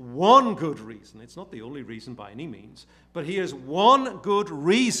is one good reason. It's not the only reason by any means, but here's one good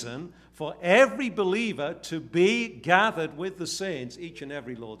reason for every believer to be gathered with the saints each and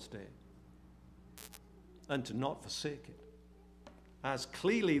every Lord's Day, and to not forsake it. As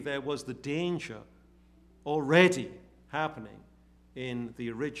clearly there was the danger already happening in the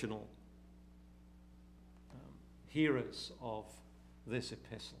original hearers of this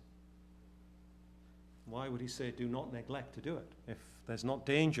epistle. Why would he say, do not neglect to do it, if there's not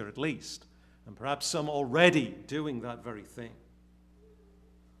danger at least, and perhaps some already doing that very thing?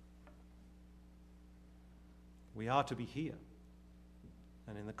 We are to be here.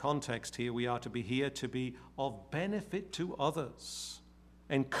 And in the context here, we are to be here to be of benefit to others,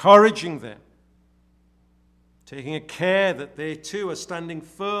 encouraging them, taking a care that they too are standing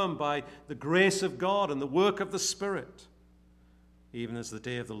firm by the grace of God and the work of the Spirit, even as the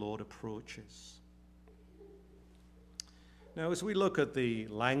day of the Lord approaches. Now, as we look at the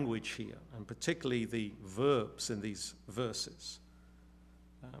language here, and particularly the verbs in these verses,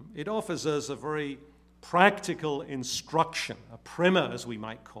 it offers us a very practical instruction, a primer, as we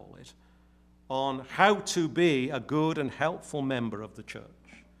might call it, on how to be a good and helpful member of the church.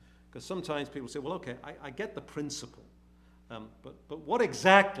 Because sometimes people say, well, okay, I get the principle, but what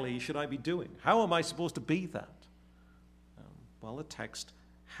exactly should I be doing? How am I supposed to be that? Well, the text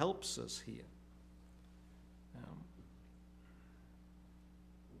helps us here.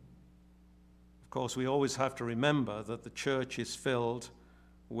 Of course, we always have to remember that the church is filled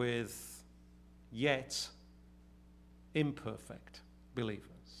with yet imperfect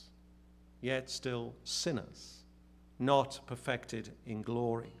believers, yet still sinners, not perfected in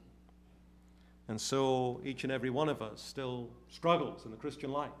glory. And so each and every one of us still struggles in the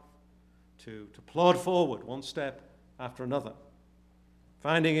Christian life to plod forward one step after another,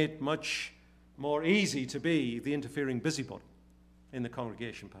 finding it much more easy to be the interfering busybody in the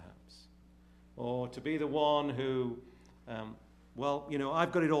congregation, perhaps, or to be the one who,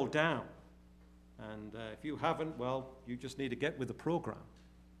 I've got it all down. And if you haven't, well, you just need to get with the program,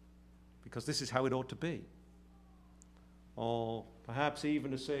 because this is how it ought to be. Or perhaps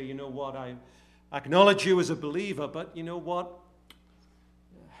even to say, you know what, I acknowledge you as a believer, but you know what,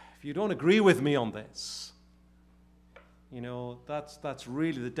 if you don't agree with me on this, that's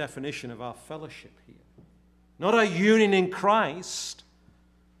really the definition of our fellowship here. Not our union in Christ,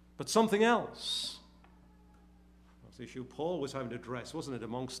 but something else. That's the issue Paul was having to address, wasn't it,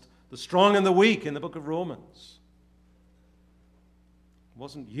 amongst the strong and the weak in the book of Romans. It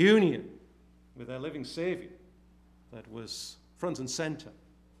wasn't union with their living Savior that was front and center.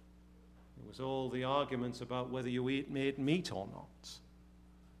 It was all the arguments about whether you made meat or not,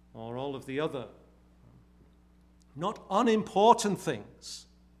 or all of the other not unimportant things,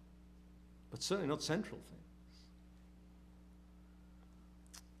 but certainly not central things.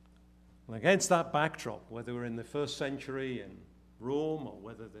 And against that backdrop, whether we're in the first century in Rome, or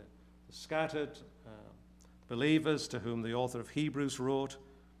whether the scattered believers to whom the author of Hebrews wrote,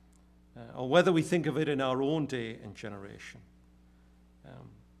 or whether we think of it in our own day and generation,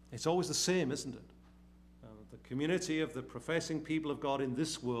 it's always the same, isn't it? The community of the professing people of God in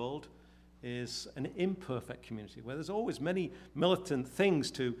this world is an imperfect community where there's always many militant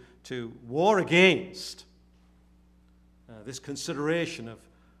things to war against. This consideration of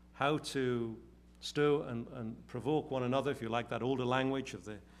how to stir and provoke one another, if you like that older language of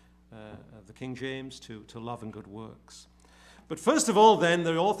the King James, to love and good works. But first of all, then,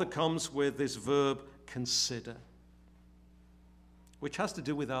 the author comes with this verb, consider, which has to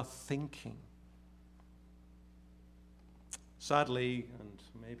do with our thinking. Sadly, and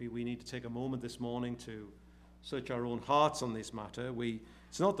maybe we need to take a moment this morning to search our own hearts on this matter.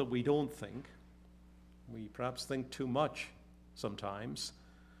 It's not that we don't think. We perhaps think too much sometimes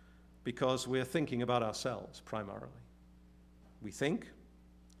because we're thinking about ourselves primarily. We think,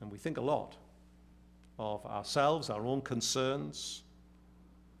 and we think a lot, of ourselves, our own concerns.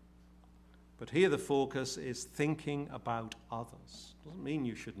 But here the focus is thinking about others. Doesn't mean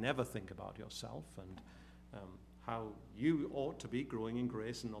you should never think about yourself and how you ought to be growing in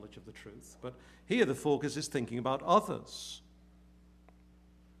grace and knowledge of the truth. But here the focus is thinking about others.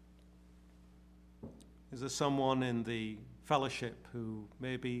 Is there someone in the fellowship who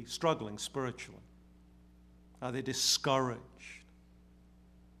may be struggling spiritually? Are they discouraged?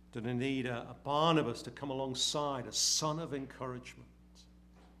 Do they need a Barnabas to come alongside, a son of encouragement?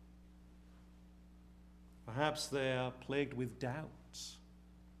 Perhaps they are plagued with doubts.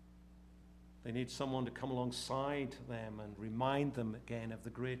 They need someone to come alongside them and remind them again of the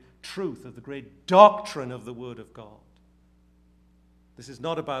great truth, of the great doctrine of the Word of God. This is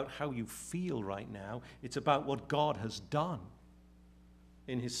not about how you feel right now. It's about what God has done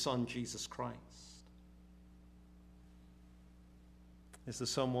in His Son, Jesus Christ. Is there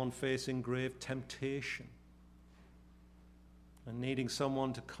someone facing grave temptation and needing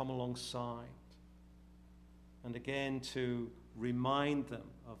someone to come alongside and again to remind them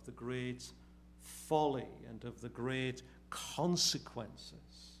of the great folly and of the great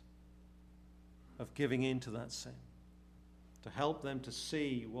consequences of giving in to that sin, to help them to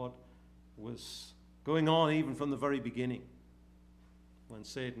see what was going on even from the very beginning when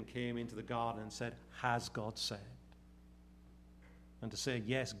Satan came into the garden and said, "Has God said?" And to say,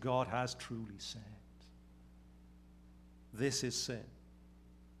 yes, God has truly said. This is sin.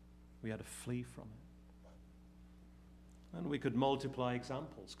 We had to flee from it. And we could multiply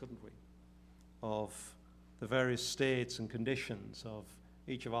examples, couldn't we, of the various states and conditions of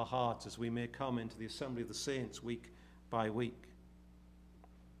each of our hearts as we may come into the assembly of the saints week by week.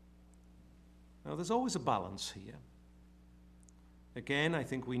 Now, there's always a balance here. Again, I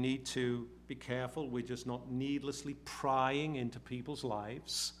think we need to be careful. We're just not needlessly prying into people's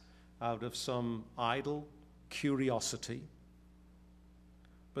lives out of some idle curiosity.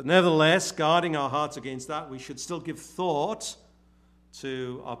 But nevertheless, guarding our hearts against that, we should still give thought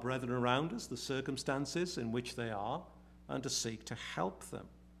to our brethren around us, the circumstances in which they are, and to seek to help them.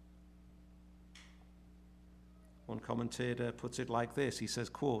 One commentator puts it like this. He says,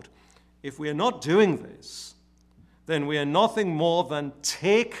 quote, "If we are not doing this, then we are nothing more than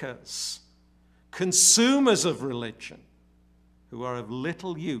takers, consumers of religion, who are of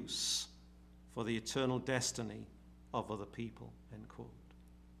little use for the eternal destiny of other people," end quote.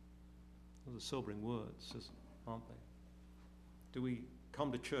 Those are sobering words, aren't they? Do we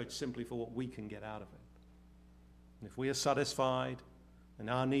come to church simply for what we can get out of it? And if we are satisfied and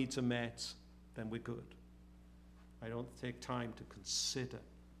our needs are met, then we're good. I don't take time to consider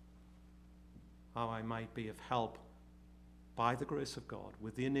how I might be of help by the grace of God,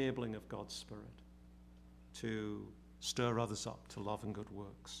 with the enabling of God's Spirit, to stir others up to love and good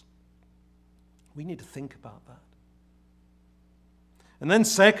works. We need to think about that. And then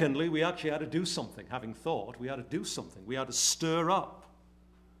secondly, we actually had to do something. Having thought, we had to do something. We had to stir up.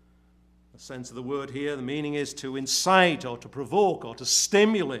 The sense of the word here, the meaning is to incite or to provoke or to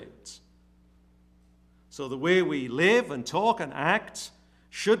stimulate. So the way we live and talk and act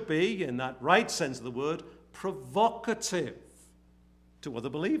should be, in that right sense of the word, provocative to other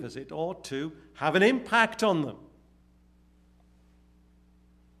believers. It ought to have an impact on them.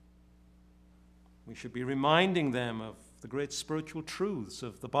 We should be reminding them of the great spiritual truths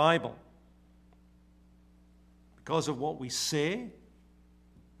of the Bible. Because of what we say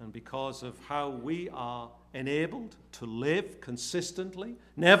and because of how we are enabled to live consistently,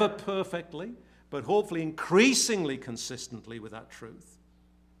 never perfectly, but hopefully increasingly consistently with that truth.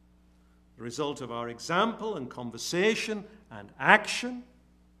 The result of our example and conversation and action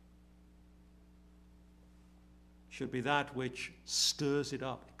should be that which stirs it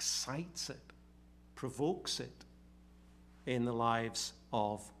up, excites it, provokes it in the lives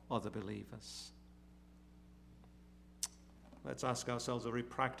of other believers. Let's ask ourselves a very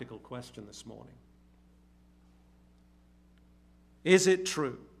practical question this morning. Is it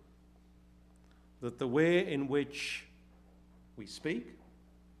true that the way in which we speak,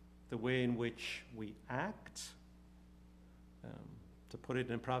 the way in which we act, to put it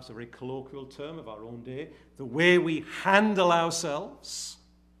in perhaps a very colloquial term of our own day, the way we handle ourselves,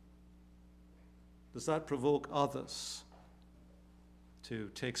 does that provoke others to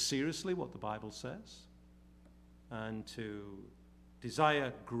take seriously what the Bible says and to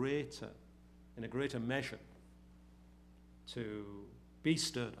desire in a greater measure, to be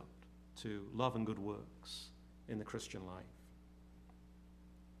stirred up to love and good works in the Christian life?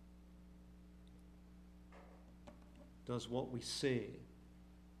 Does what we say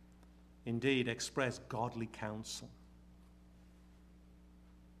indeed express godly counsel?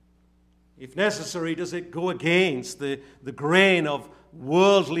 If necessary, does it go against the grain of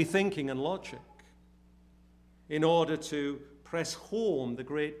worldly thinking and logic in order to press home the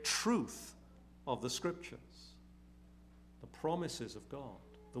great truth of the Scriptures, the promises of God,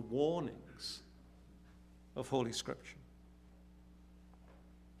 the warnings of Holy Scripture?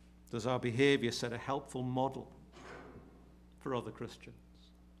 Does our behavior set a helpful model for other Christians,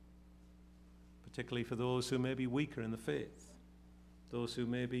 particularly for those who may be weaker in the faith, those who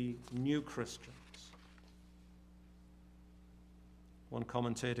may be new Christians? One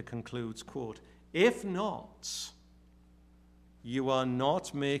commentator concludes, quote, "If not, you are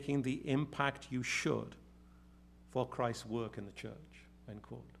not making the impact you should for Christ's work in the church," end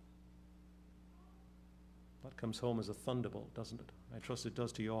quote. That comes home as a thunderbolt, doesn't it? I trust it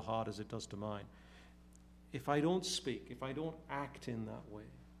does to your heart as it does to mine. If I don't speak, if I don't act in that way,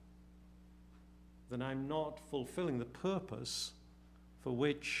 then I'm not fulfilling the purpose for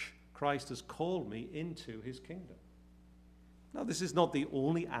which Christ has called me into his kingdom. Now, this is not the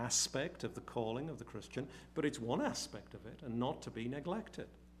only aspect of the calling of the Christian, but it's one aspect of it and not to be neglected.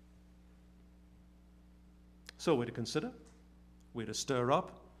 So we're to consider, we're to stir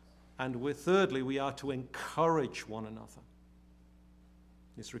up, and thirdly, we are to encourage one another.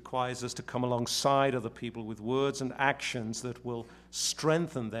 This requires us to come alongside other people with words and actions that will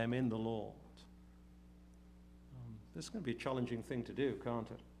strengthen them in the Lord. This is going to be a challenging thing to do,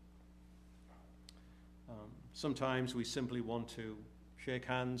 can't it? Sometimes we simply want to shake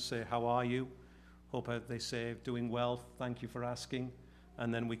hands, say, "How are you?" Hope they say, "Doing well, thank you for asking,"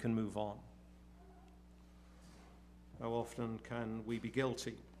 and then we can move on. How often can we be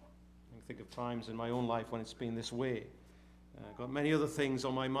guilty? I think of times in my own life when it's been this way. I've got many other things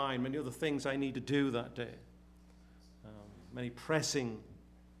on my mind, many other things I need to do that day, many pressing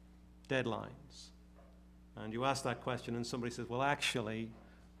deadlines. And you ask that question and somebody says, "Well, actually,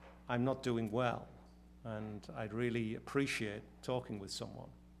 I'm not doing well, and I'd really appreciate talking with someone."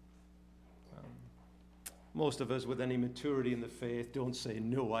 Most of us with any maturity in the faith don't say,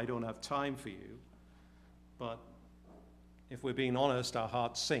 "No, I don't have time for you." But if we're being honest, our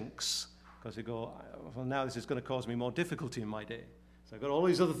heart sinks because we go, "Well, now this is going to cause me more difficulty in my day. So I've got all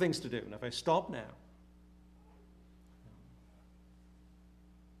these other things to do, and if I stop now."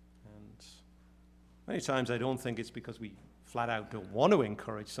 And many times I don't think it's because we flat out don't want to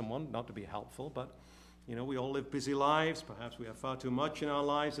encourage someone, not to be helpful, but we all live busy lives. Perhaps we have far too much in our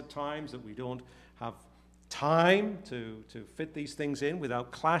lives at times that we don't have time to fit these things in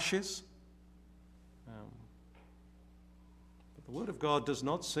without clashes. But the Word of God does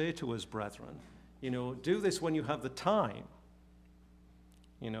not say to us, brethren, do this when you have the time.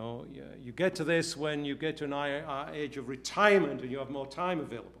 You get to this when you get to an age of retirement and you have more time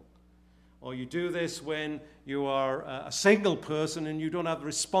available. Or you do this when you are a single person and you don't have the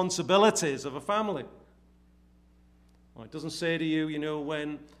responsibilities of a family. Or it doesn't say to you,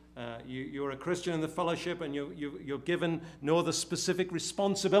 when you're a Christian in the fellowship and you're given no other specific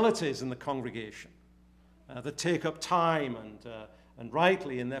responsibilities in the congregation that take up time and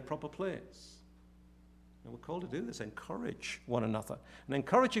rightly in their proper place. And we're called to do this, encourage one another. And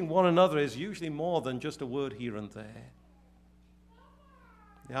encouraging one another is usually more than just a word here and there.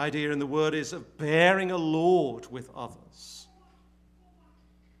 The idea in the word is of bearing a load with others.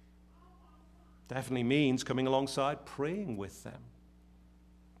 Definitely means coming alongside, praying with them.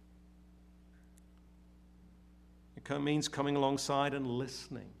 It means coming alongside and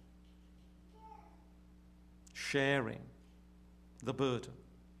listening, sharing the burden.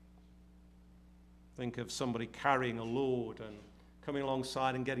 Think of somebody carrying a load and coming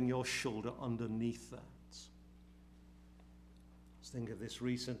alongside and getting your shoulder underneath that. Let's think of this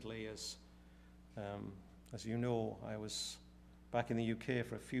recently as you know, I was back in the UK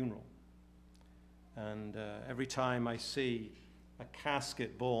for a funeral. And every time I see a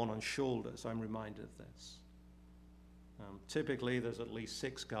casket borne on shoulders, I'm reminded of this. Typically, there's at least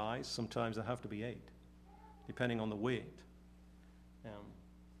 6 guys. Sometimes there have to be 8, depending on the weight.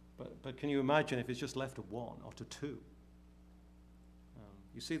 But can you imagine if it's just left to 1 or to 2?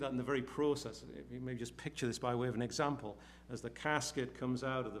 You see that in the very process. You maybe just picture this by way of an example. As the casket comes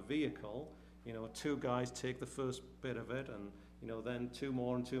out of the vehicle, 2 guys take the first bit of it, and then 2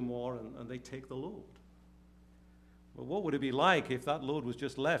 more and 2 more, and they take the load. Well, what would it be like if that load was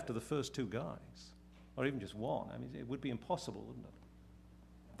just left to the first 2 guys? Or even just 1? I mean, it would be impossible, wouldn't it?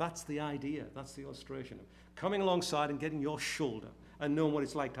 That's the idea. That's the illustration of coming alongside and getting your shoulder and knowing what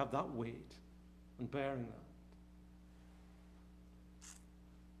it's like to have that weight and bearing that.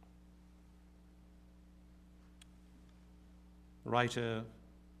 The writer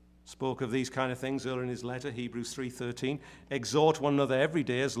spoke of these kind of things earlier in his letter, Hebrews 3:13. Exhort one another every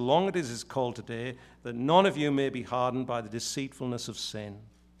day, as long as it is called today, that none of you may be hardened by the deceitfulness of sin.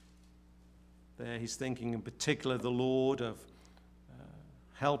 There he's thinking in particular, the Lord, of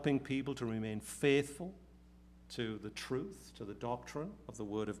helping people to remain faithful to the truth, to the doctrine of the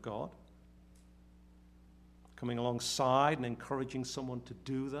Word of God. Coming alongside and encouraging someone to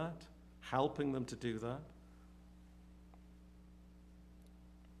do that, helping them to do that.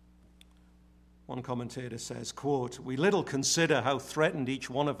 One commentator says, quote, "We little consider how threatened each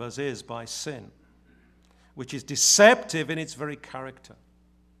one of us is by sin, which is deceptive in its very character.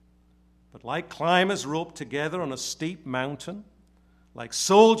 But like climbers roped together on a steep mountain, like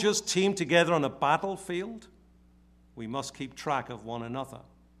soldiers teamed together on a battlefield, we must keep track of one another.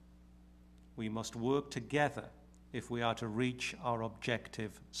 We must work together if we are to reach our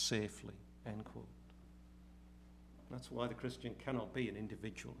objective safely." End quote. That's why the Christian cannot be an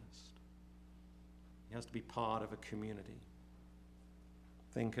individualist. He has to be part of a community.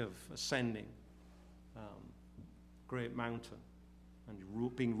 Think of ascending a great mountain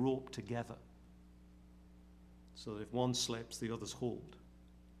and being roped together so that if one slips, the others hold.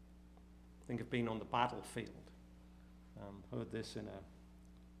 Think of being on the battlefield. Heard this in a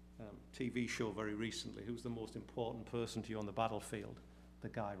TV show very recently. Who's the most important person to you on the battlefield? The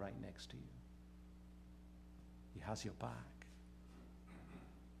guy right next to you. He has your back.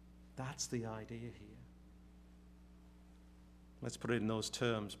 That's the idea here. Let's put it in those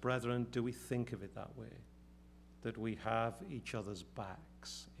terms. Brethren, do we think of it that way? That we have each other's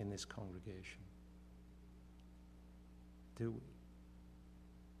backs in this congregation? Do we?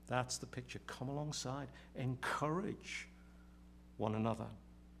 That's the picture. Come alongside. Encourage one another.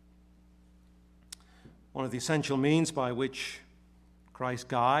 One of the essential means by which Christ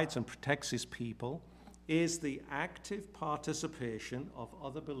guides and protects his people is the active participation of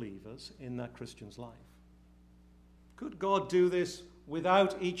other believers in that Christian's life. Could God do this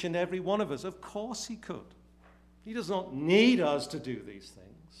without each and every one of us? Of course he could. He does not need us to do these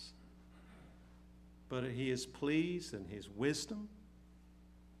things. But he is pleased in his wisdom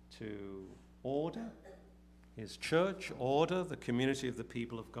to order his church, order the community of the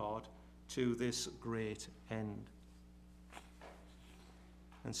people of God to this great end.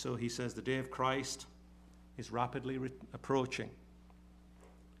 And so he says the day of Christ is rapidly approaching.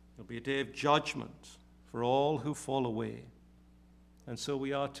 It'll be a day of judgment for all who fall away. And so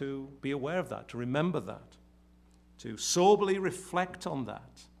we are to be aware of that, to remember that, to soberly reflect on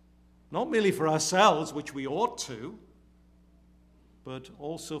that, not merely for ourselves, which we ought to, but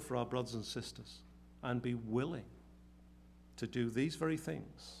also for our brothers and sisters, and be willing to do these very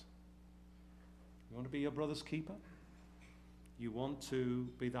things. You want to be your brother's keeper? You want to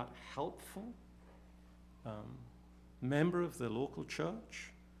be that helpful member of the local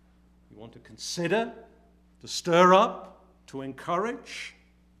church? You want to consider, to stir up, to encourage?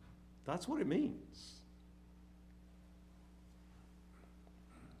 That's what it means.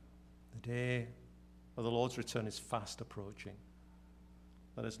 The day of the Lord's return is fast approaching.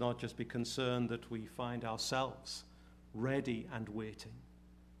 Let us not just be concerned that we find ourselves ready and waiting,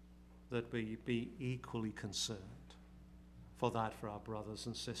 that we be equally concerned for that for our brothers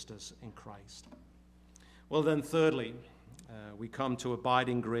and sisters in Christ. Well then, thirdly, we come to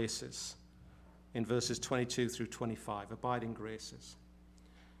abiding graces in verses 22 through 25, abiding graces.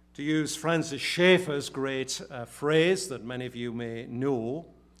 To use Francis Schaeffer's great phrase that many of you may know,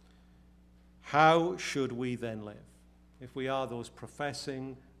 how should we then live? If we are those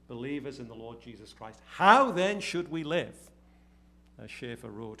professing believers in the Lord Jesus Christ, how then should we live? As Schaeffer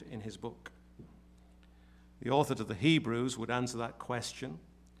wrote in his book. The author to the Hebrews would answer that question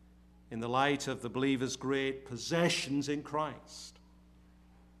in the light of the believer's great possessions in Christ,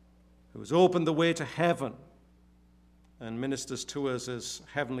 who has opened the way to heaven and ministers to us as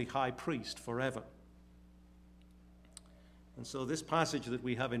heavenly high priest forever. And so this passage that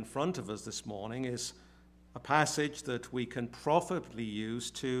we have in front of us this morning is a passage that we can profitably use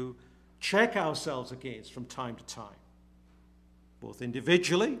to check ourselves against from time to time, both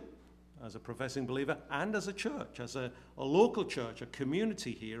individually, as a professing believer, and as a church, as a local church, a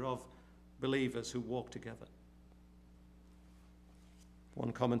community here of believers who walk together.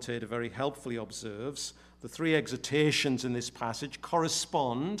 One commentator very helpfully observes the three exhortations in this passage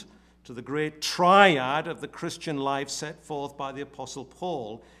correspond to the great triad of the Christian life set forth by the Apostle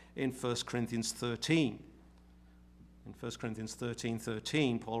Paul in 1 Corinthians 13. In 1 Corinthians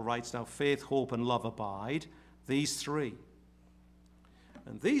 13:13, Paul writes, now faith, hope, and love abide, these three.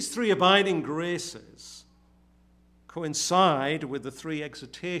 And these three abiding graces coincide with the three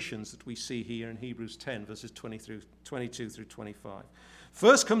exhortations that we see here in Hebrews 10, verses 22 through 25.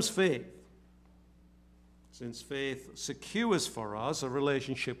 First comes faith, since faith secures for us a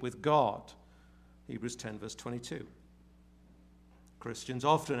relationship with God. Hebrews 10, verse 22. Christians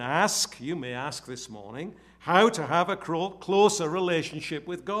often ask, you may ask this morning, how to have a closer relationship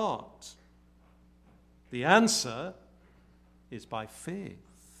with God. The answer is by faith.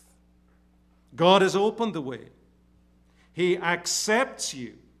 God has opened the way. He accepts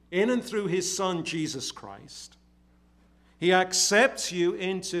you in and through his Son, Jesus Christ. He accepts you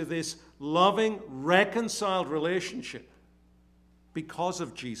into this loving, reconciled relationship because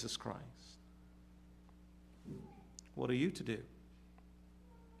of Jesus Christ. What are you to do?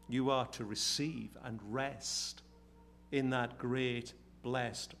 You are to receive and rest in that great,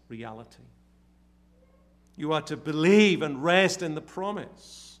 blessed reality. You are to believe and rest in the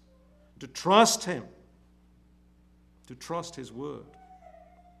promise, to trust him, to trust his word.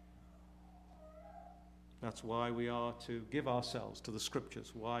 That's why we are to give ourselves to the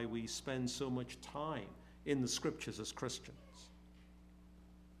scriptures, why we spend so much time in the scriptures as Christians.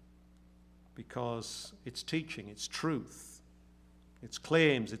 Because it's teaching, it's truth, its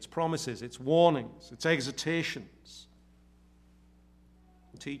claims, its promises, its warnings, its exhortations.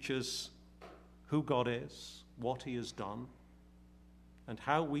 It teaches who God is, what he has done, and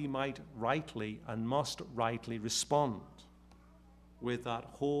how we might rightly and must rightly respond with that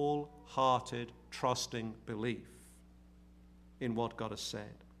wholehearted, trusting belief in what God has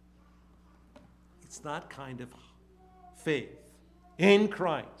said. It's that kind of faith in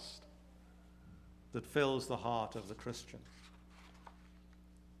Christ that fills the heart of the Christian.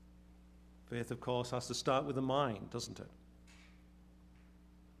 Faith, of course, has to start with the mind, doesn't it?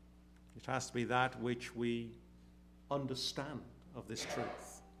 It has to be that which we understand of this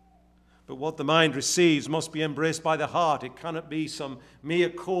truth. But what the mind receives must be embraced by the heart. It cannot be some mere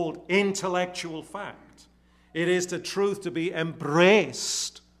cold intellectual fact. It is the truth to be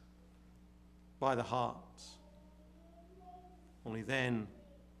embraced by the heart. Only then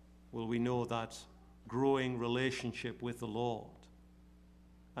will we know that growing relationship with the Lord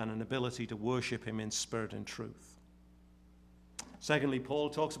and an ability to worship him in spirit and truth. Secondly, Paul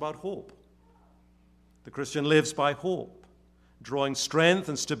talks about hope. The Christian lives by hope, drawing strength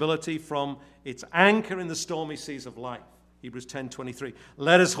and stability from its anchor in the stormy seas of life. Hebrews 10:23.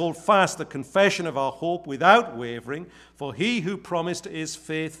 Let us hold fast the confession of our hope without wavering, for he who promised is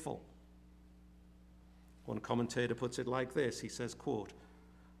faithful. One commentator puts it like this. He says, quote,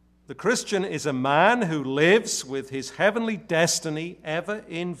 the Christian is a man who lives with his heavenly destiny ever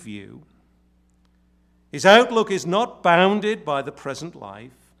in view. His outlook is not bounded by the present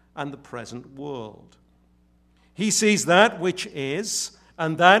life and the present world. He sees that which is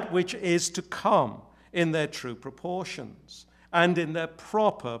and that which is to come in their true proportions and in their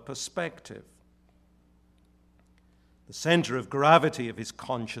proper perspective. The center of gravity of his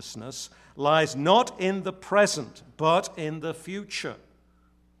consciousness lies not in the present, but in the future.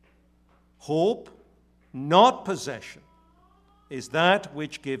 Hope, not possession, is that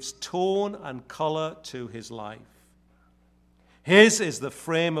which gives tone and color to his life. His is the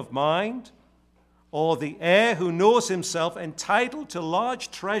frame of mind, or the heir who knows himself entitled to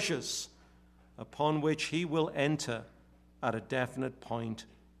large treasures upon which he will enter at a definite point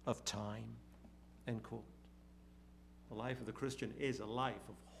of time. End quote. The life of the Christian is a life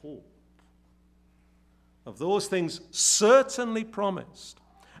of hope, of those things certainly promised,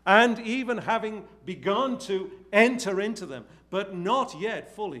 and even having begun to enter into them, but not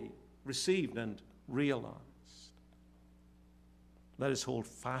yet fully received and realized. Let us hold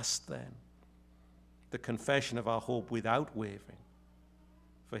fast then the confession of our hope without wavering,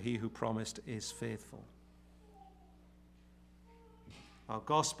 for he who promised is faithful. Our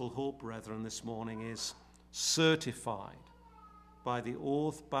gospel hope, brethren, this morning is certified by the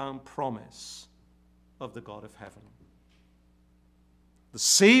oath-bound promise of the God of heaven, the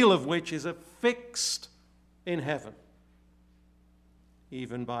seal of which is affixed in heaven,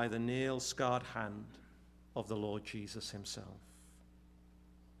 even by the nail-scarred hand of the Lord Jesus himself.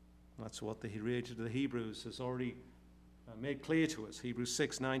 That's what the writer to the Hebrews has already made clear to us, Hebrews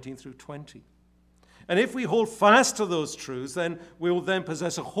 6:19 through 20. And if we hold fast to those truths, then we will then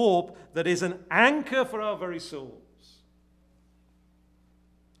possess a hope that is an anchor for our very souls.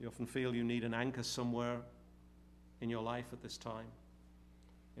 You often feel you need an anchor somewhere in your life at this time.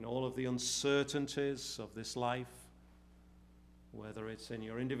 In all of the uncertainties of this life, whether it's in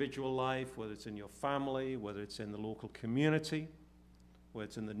your individual life, whether it's in your family, whether it's in the local community, whether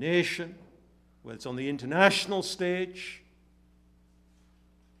it's in the nation, whether it's on the international stage.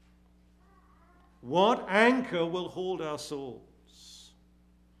 What anchor will hold our souls?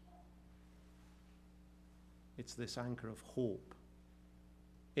 It's this anchor of hope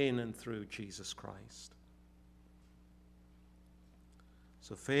in and through Jesus Christ.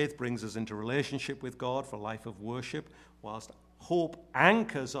 So faith brings us into relationship with God for a life of worship, whilst hope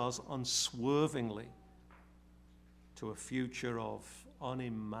anchors us unswervingly to a future of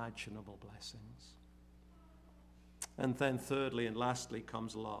unimaginable blessings. And then thirdly and lastly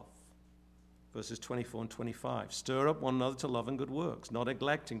comes love. Verses 24 and 25. Stir up one another to love and good works, not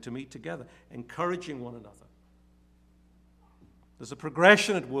neglecting to meet together, encouraging one another. There's a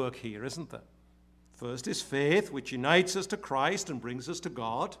progression at work here, isn't there? First is faith, which unites us to Christ and brings us to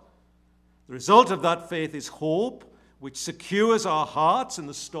God. The result of that faith is hope, which secures our hearts in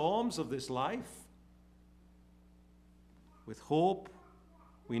the storms of this life. With hope,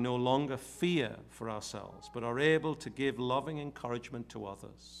 we no longer fear for ourselves, but are able to give loving encouragement to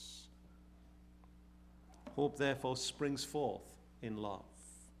others. Hope, therefore, springs forth in love.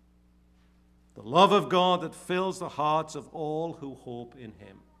 The love of God that fills the hearts of all who hope in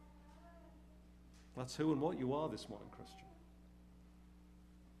him. That's who and what you are this morning, Christian.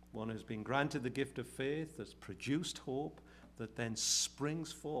 One who's been granted the gift of faith, that's produced hope, that then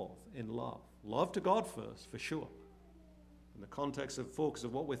springs forth in love. Love to God first, for sure. In the context of focus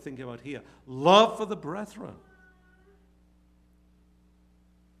of what we're thinking about here. Love for the brethren.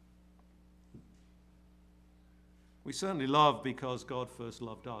 We certainly love because God first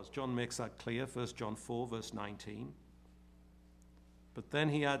loved us. John makes that clear, 1 John 4, verse 19. But then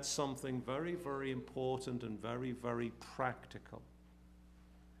he adds something very, very important and very, very practical.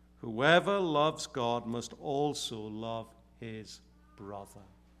 Whoever loves God must also love his brother.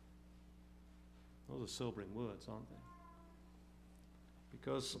 Those are sobering words, aren't they?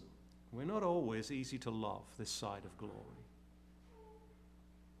 Because we're not always easy to love this side of glory.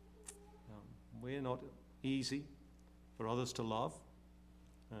 We're not easy for others to love,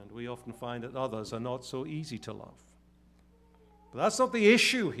 and we often find that others are not so easy to love. But that's not the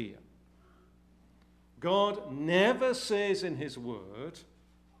issue here. God never says in his word,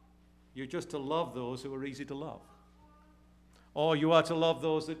 you're just to love those who are easy to love, or you are to love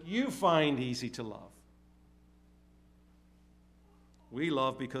those that you find easy to love. We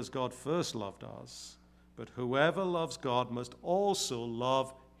love because God first loved us, but whoever loves God must also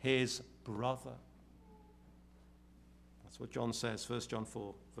love his brother. That's what John says, 1 John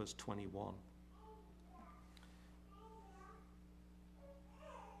 4, verse 21.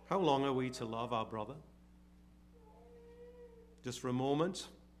 How long are we to love our brother? Just for a moment?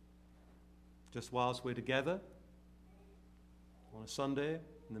 Just whilst we're together? On a Sunday,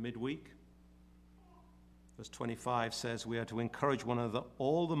 in the midweek? Verse 25 says we are to encourage one another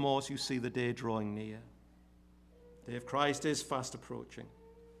all the more as you see the day drawing near. The day of Christ is fast approaching.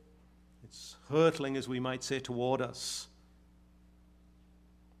 It's hurtling, as we might say, toward us.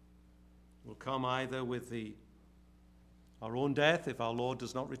 Will come either with our own death if our Lord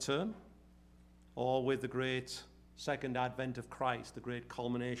does not return, or with the great second advent of Christ, the great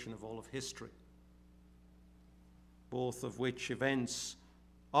culmination of all of history, both of which events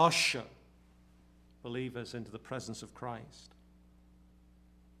usher believers into the presence of Christ.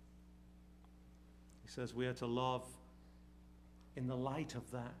 He says we are to love in the light of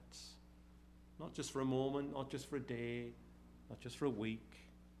that, not just for a moment, not just for a day, not just for a week,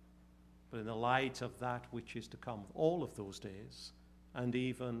 but in the light of that which is to come, all of those days, and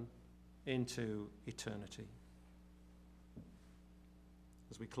even into eternity.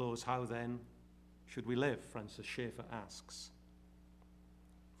 As we close, how then should we live? Francis Schaeffer asks.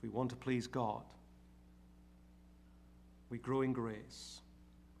 If we want to please God, we grow in grace.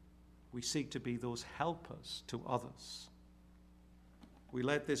 We seek to be those helpers to others. We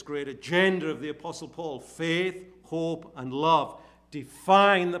let this great agenda of the Apostle Paul, faith, hope, and love,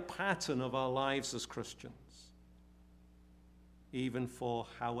 define the pattern of our lives as Christians, even for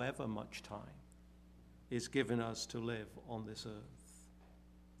however much time is given us to live on this earth.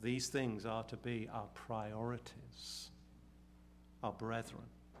 These things are to be our priorities, our brethren,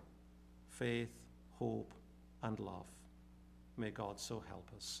 faith, hope, and love. May God so help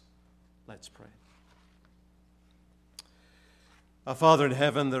us. Let's pray. Our Father in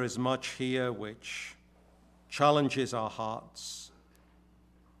heaven, there is much here which challenges our hearts.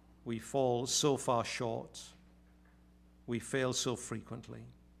 We fall so far short. We fail so frequently.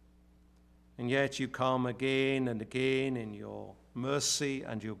 And yet you come again and again in your mercy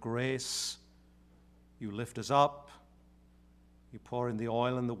and your grace. You lift us up. You pour in the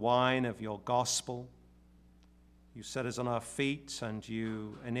oil and the wine of your gospel. You set us on our feet and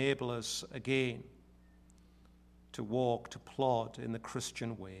you enable us again to walk, to plod in the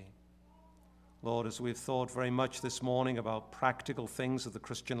Christian way. Lord, as we've thought very much this morning about practical things of the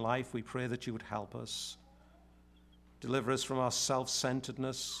Christian life, we pray that you would help us. Deliver us from our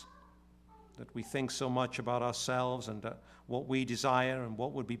self-centeredness, that we think so much about ourselves and what we desire and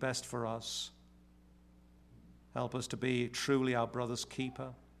what would be best for us. Help us to be truly our brother's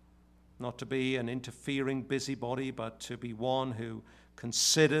keeper, not to be an interfering busybody, but to be one who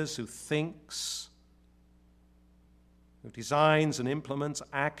considers, who thinks, who designs and implements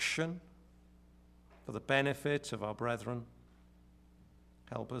action for the benefit of our brethren.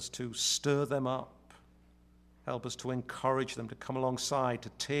 Help us to stir them up. Help us to encourage them to come alongside, to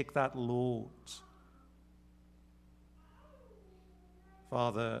take that load.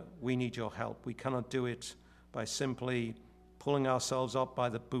 Father, we need your help. We cannot do it by simply pulling ourselves up by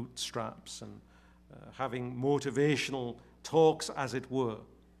the bootstraps and having motivational talks, as it were,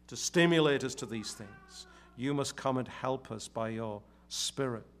 to stimulate us to these things. You must come and help us by your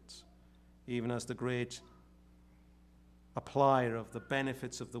Spirit, even as the great applier of the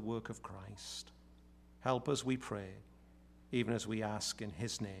benefits of the work of Christ. Help us, we pray, even as we ask in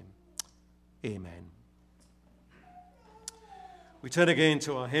his name. Amen. We turn again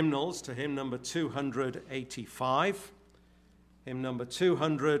to our hymnals, to hymn number 285. Hymn number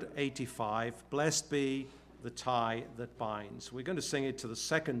 285, Blessed Be the Tie That Binds. We're going to sing it to the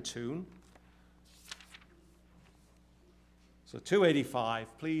second tune. So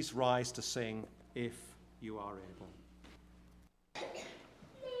 285, please rise to sing if you are able.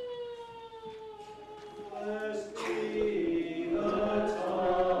 Blessed be the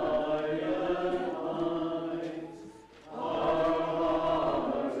tie that binds our hearts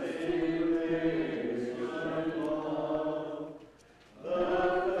in Christian love, the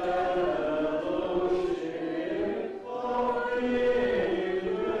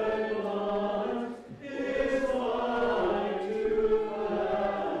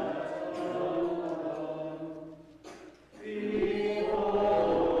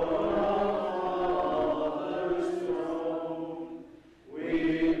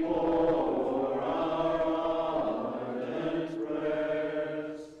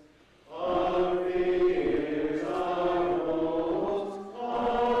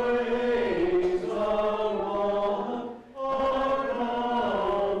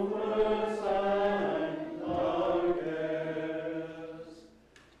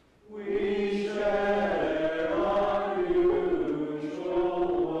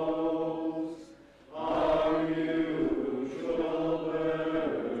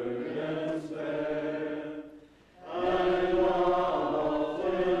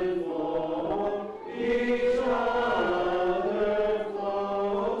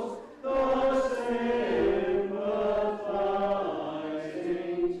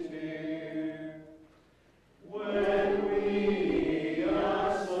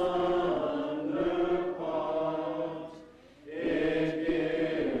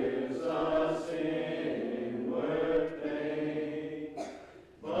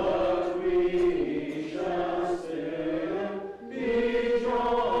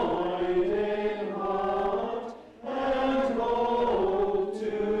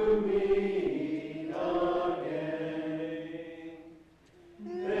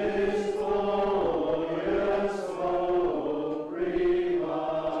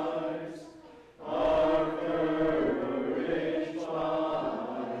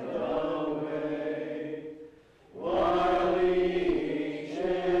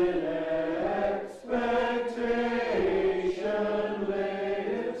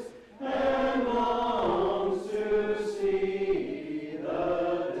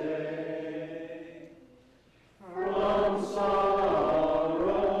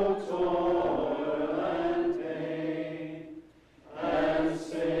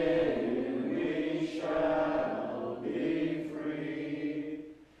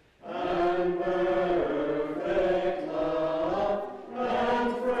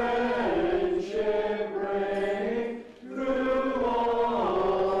fellowship of kindred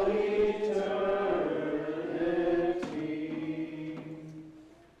minds is like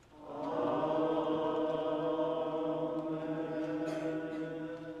to clasp our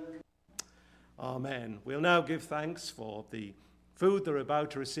love. Amen. We'll now give thanks for the food they're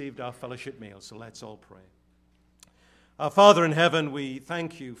about to receive, our fellowship meal. So let's all pray. Our Father in heaven, we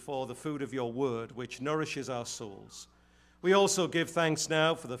thank you for the food of your word, which nourishes our souls. We also give thanks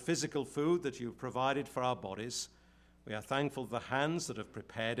now for the physical food that you've provided for our bodies. We are thankful for the hands that have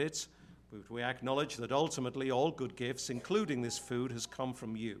prepared it, We acknowledge that ultimately all good gifts, including this food, has come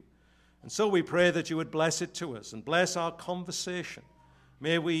from you. And so we pray that you would bless it to us and bless our conversation.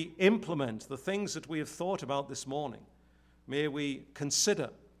 May we implement the things that we have thought about this morning. May we consider,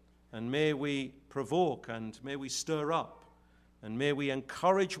 and may we provoke, and may we stir up, and may we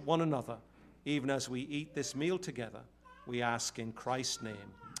encourage one another even as we eat this meal together. We ask in Christ's name.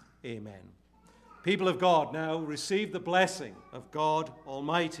 Amen. People of God, now receive the blessing of God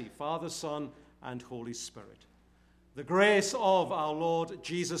Almighty, Father, Son, and Holy Spirit. The grace of our Lord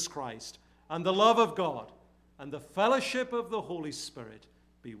Jesus Christ, and the love of God, and the fellowship of the Holy Spirit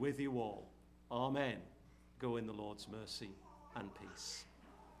be with you all. Amen. Go in the Lord's mercy and peace.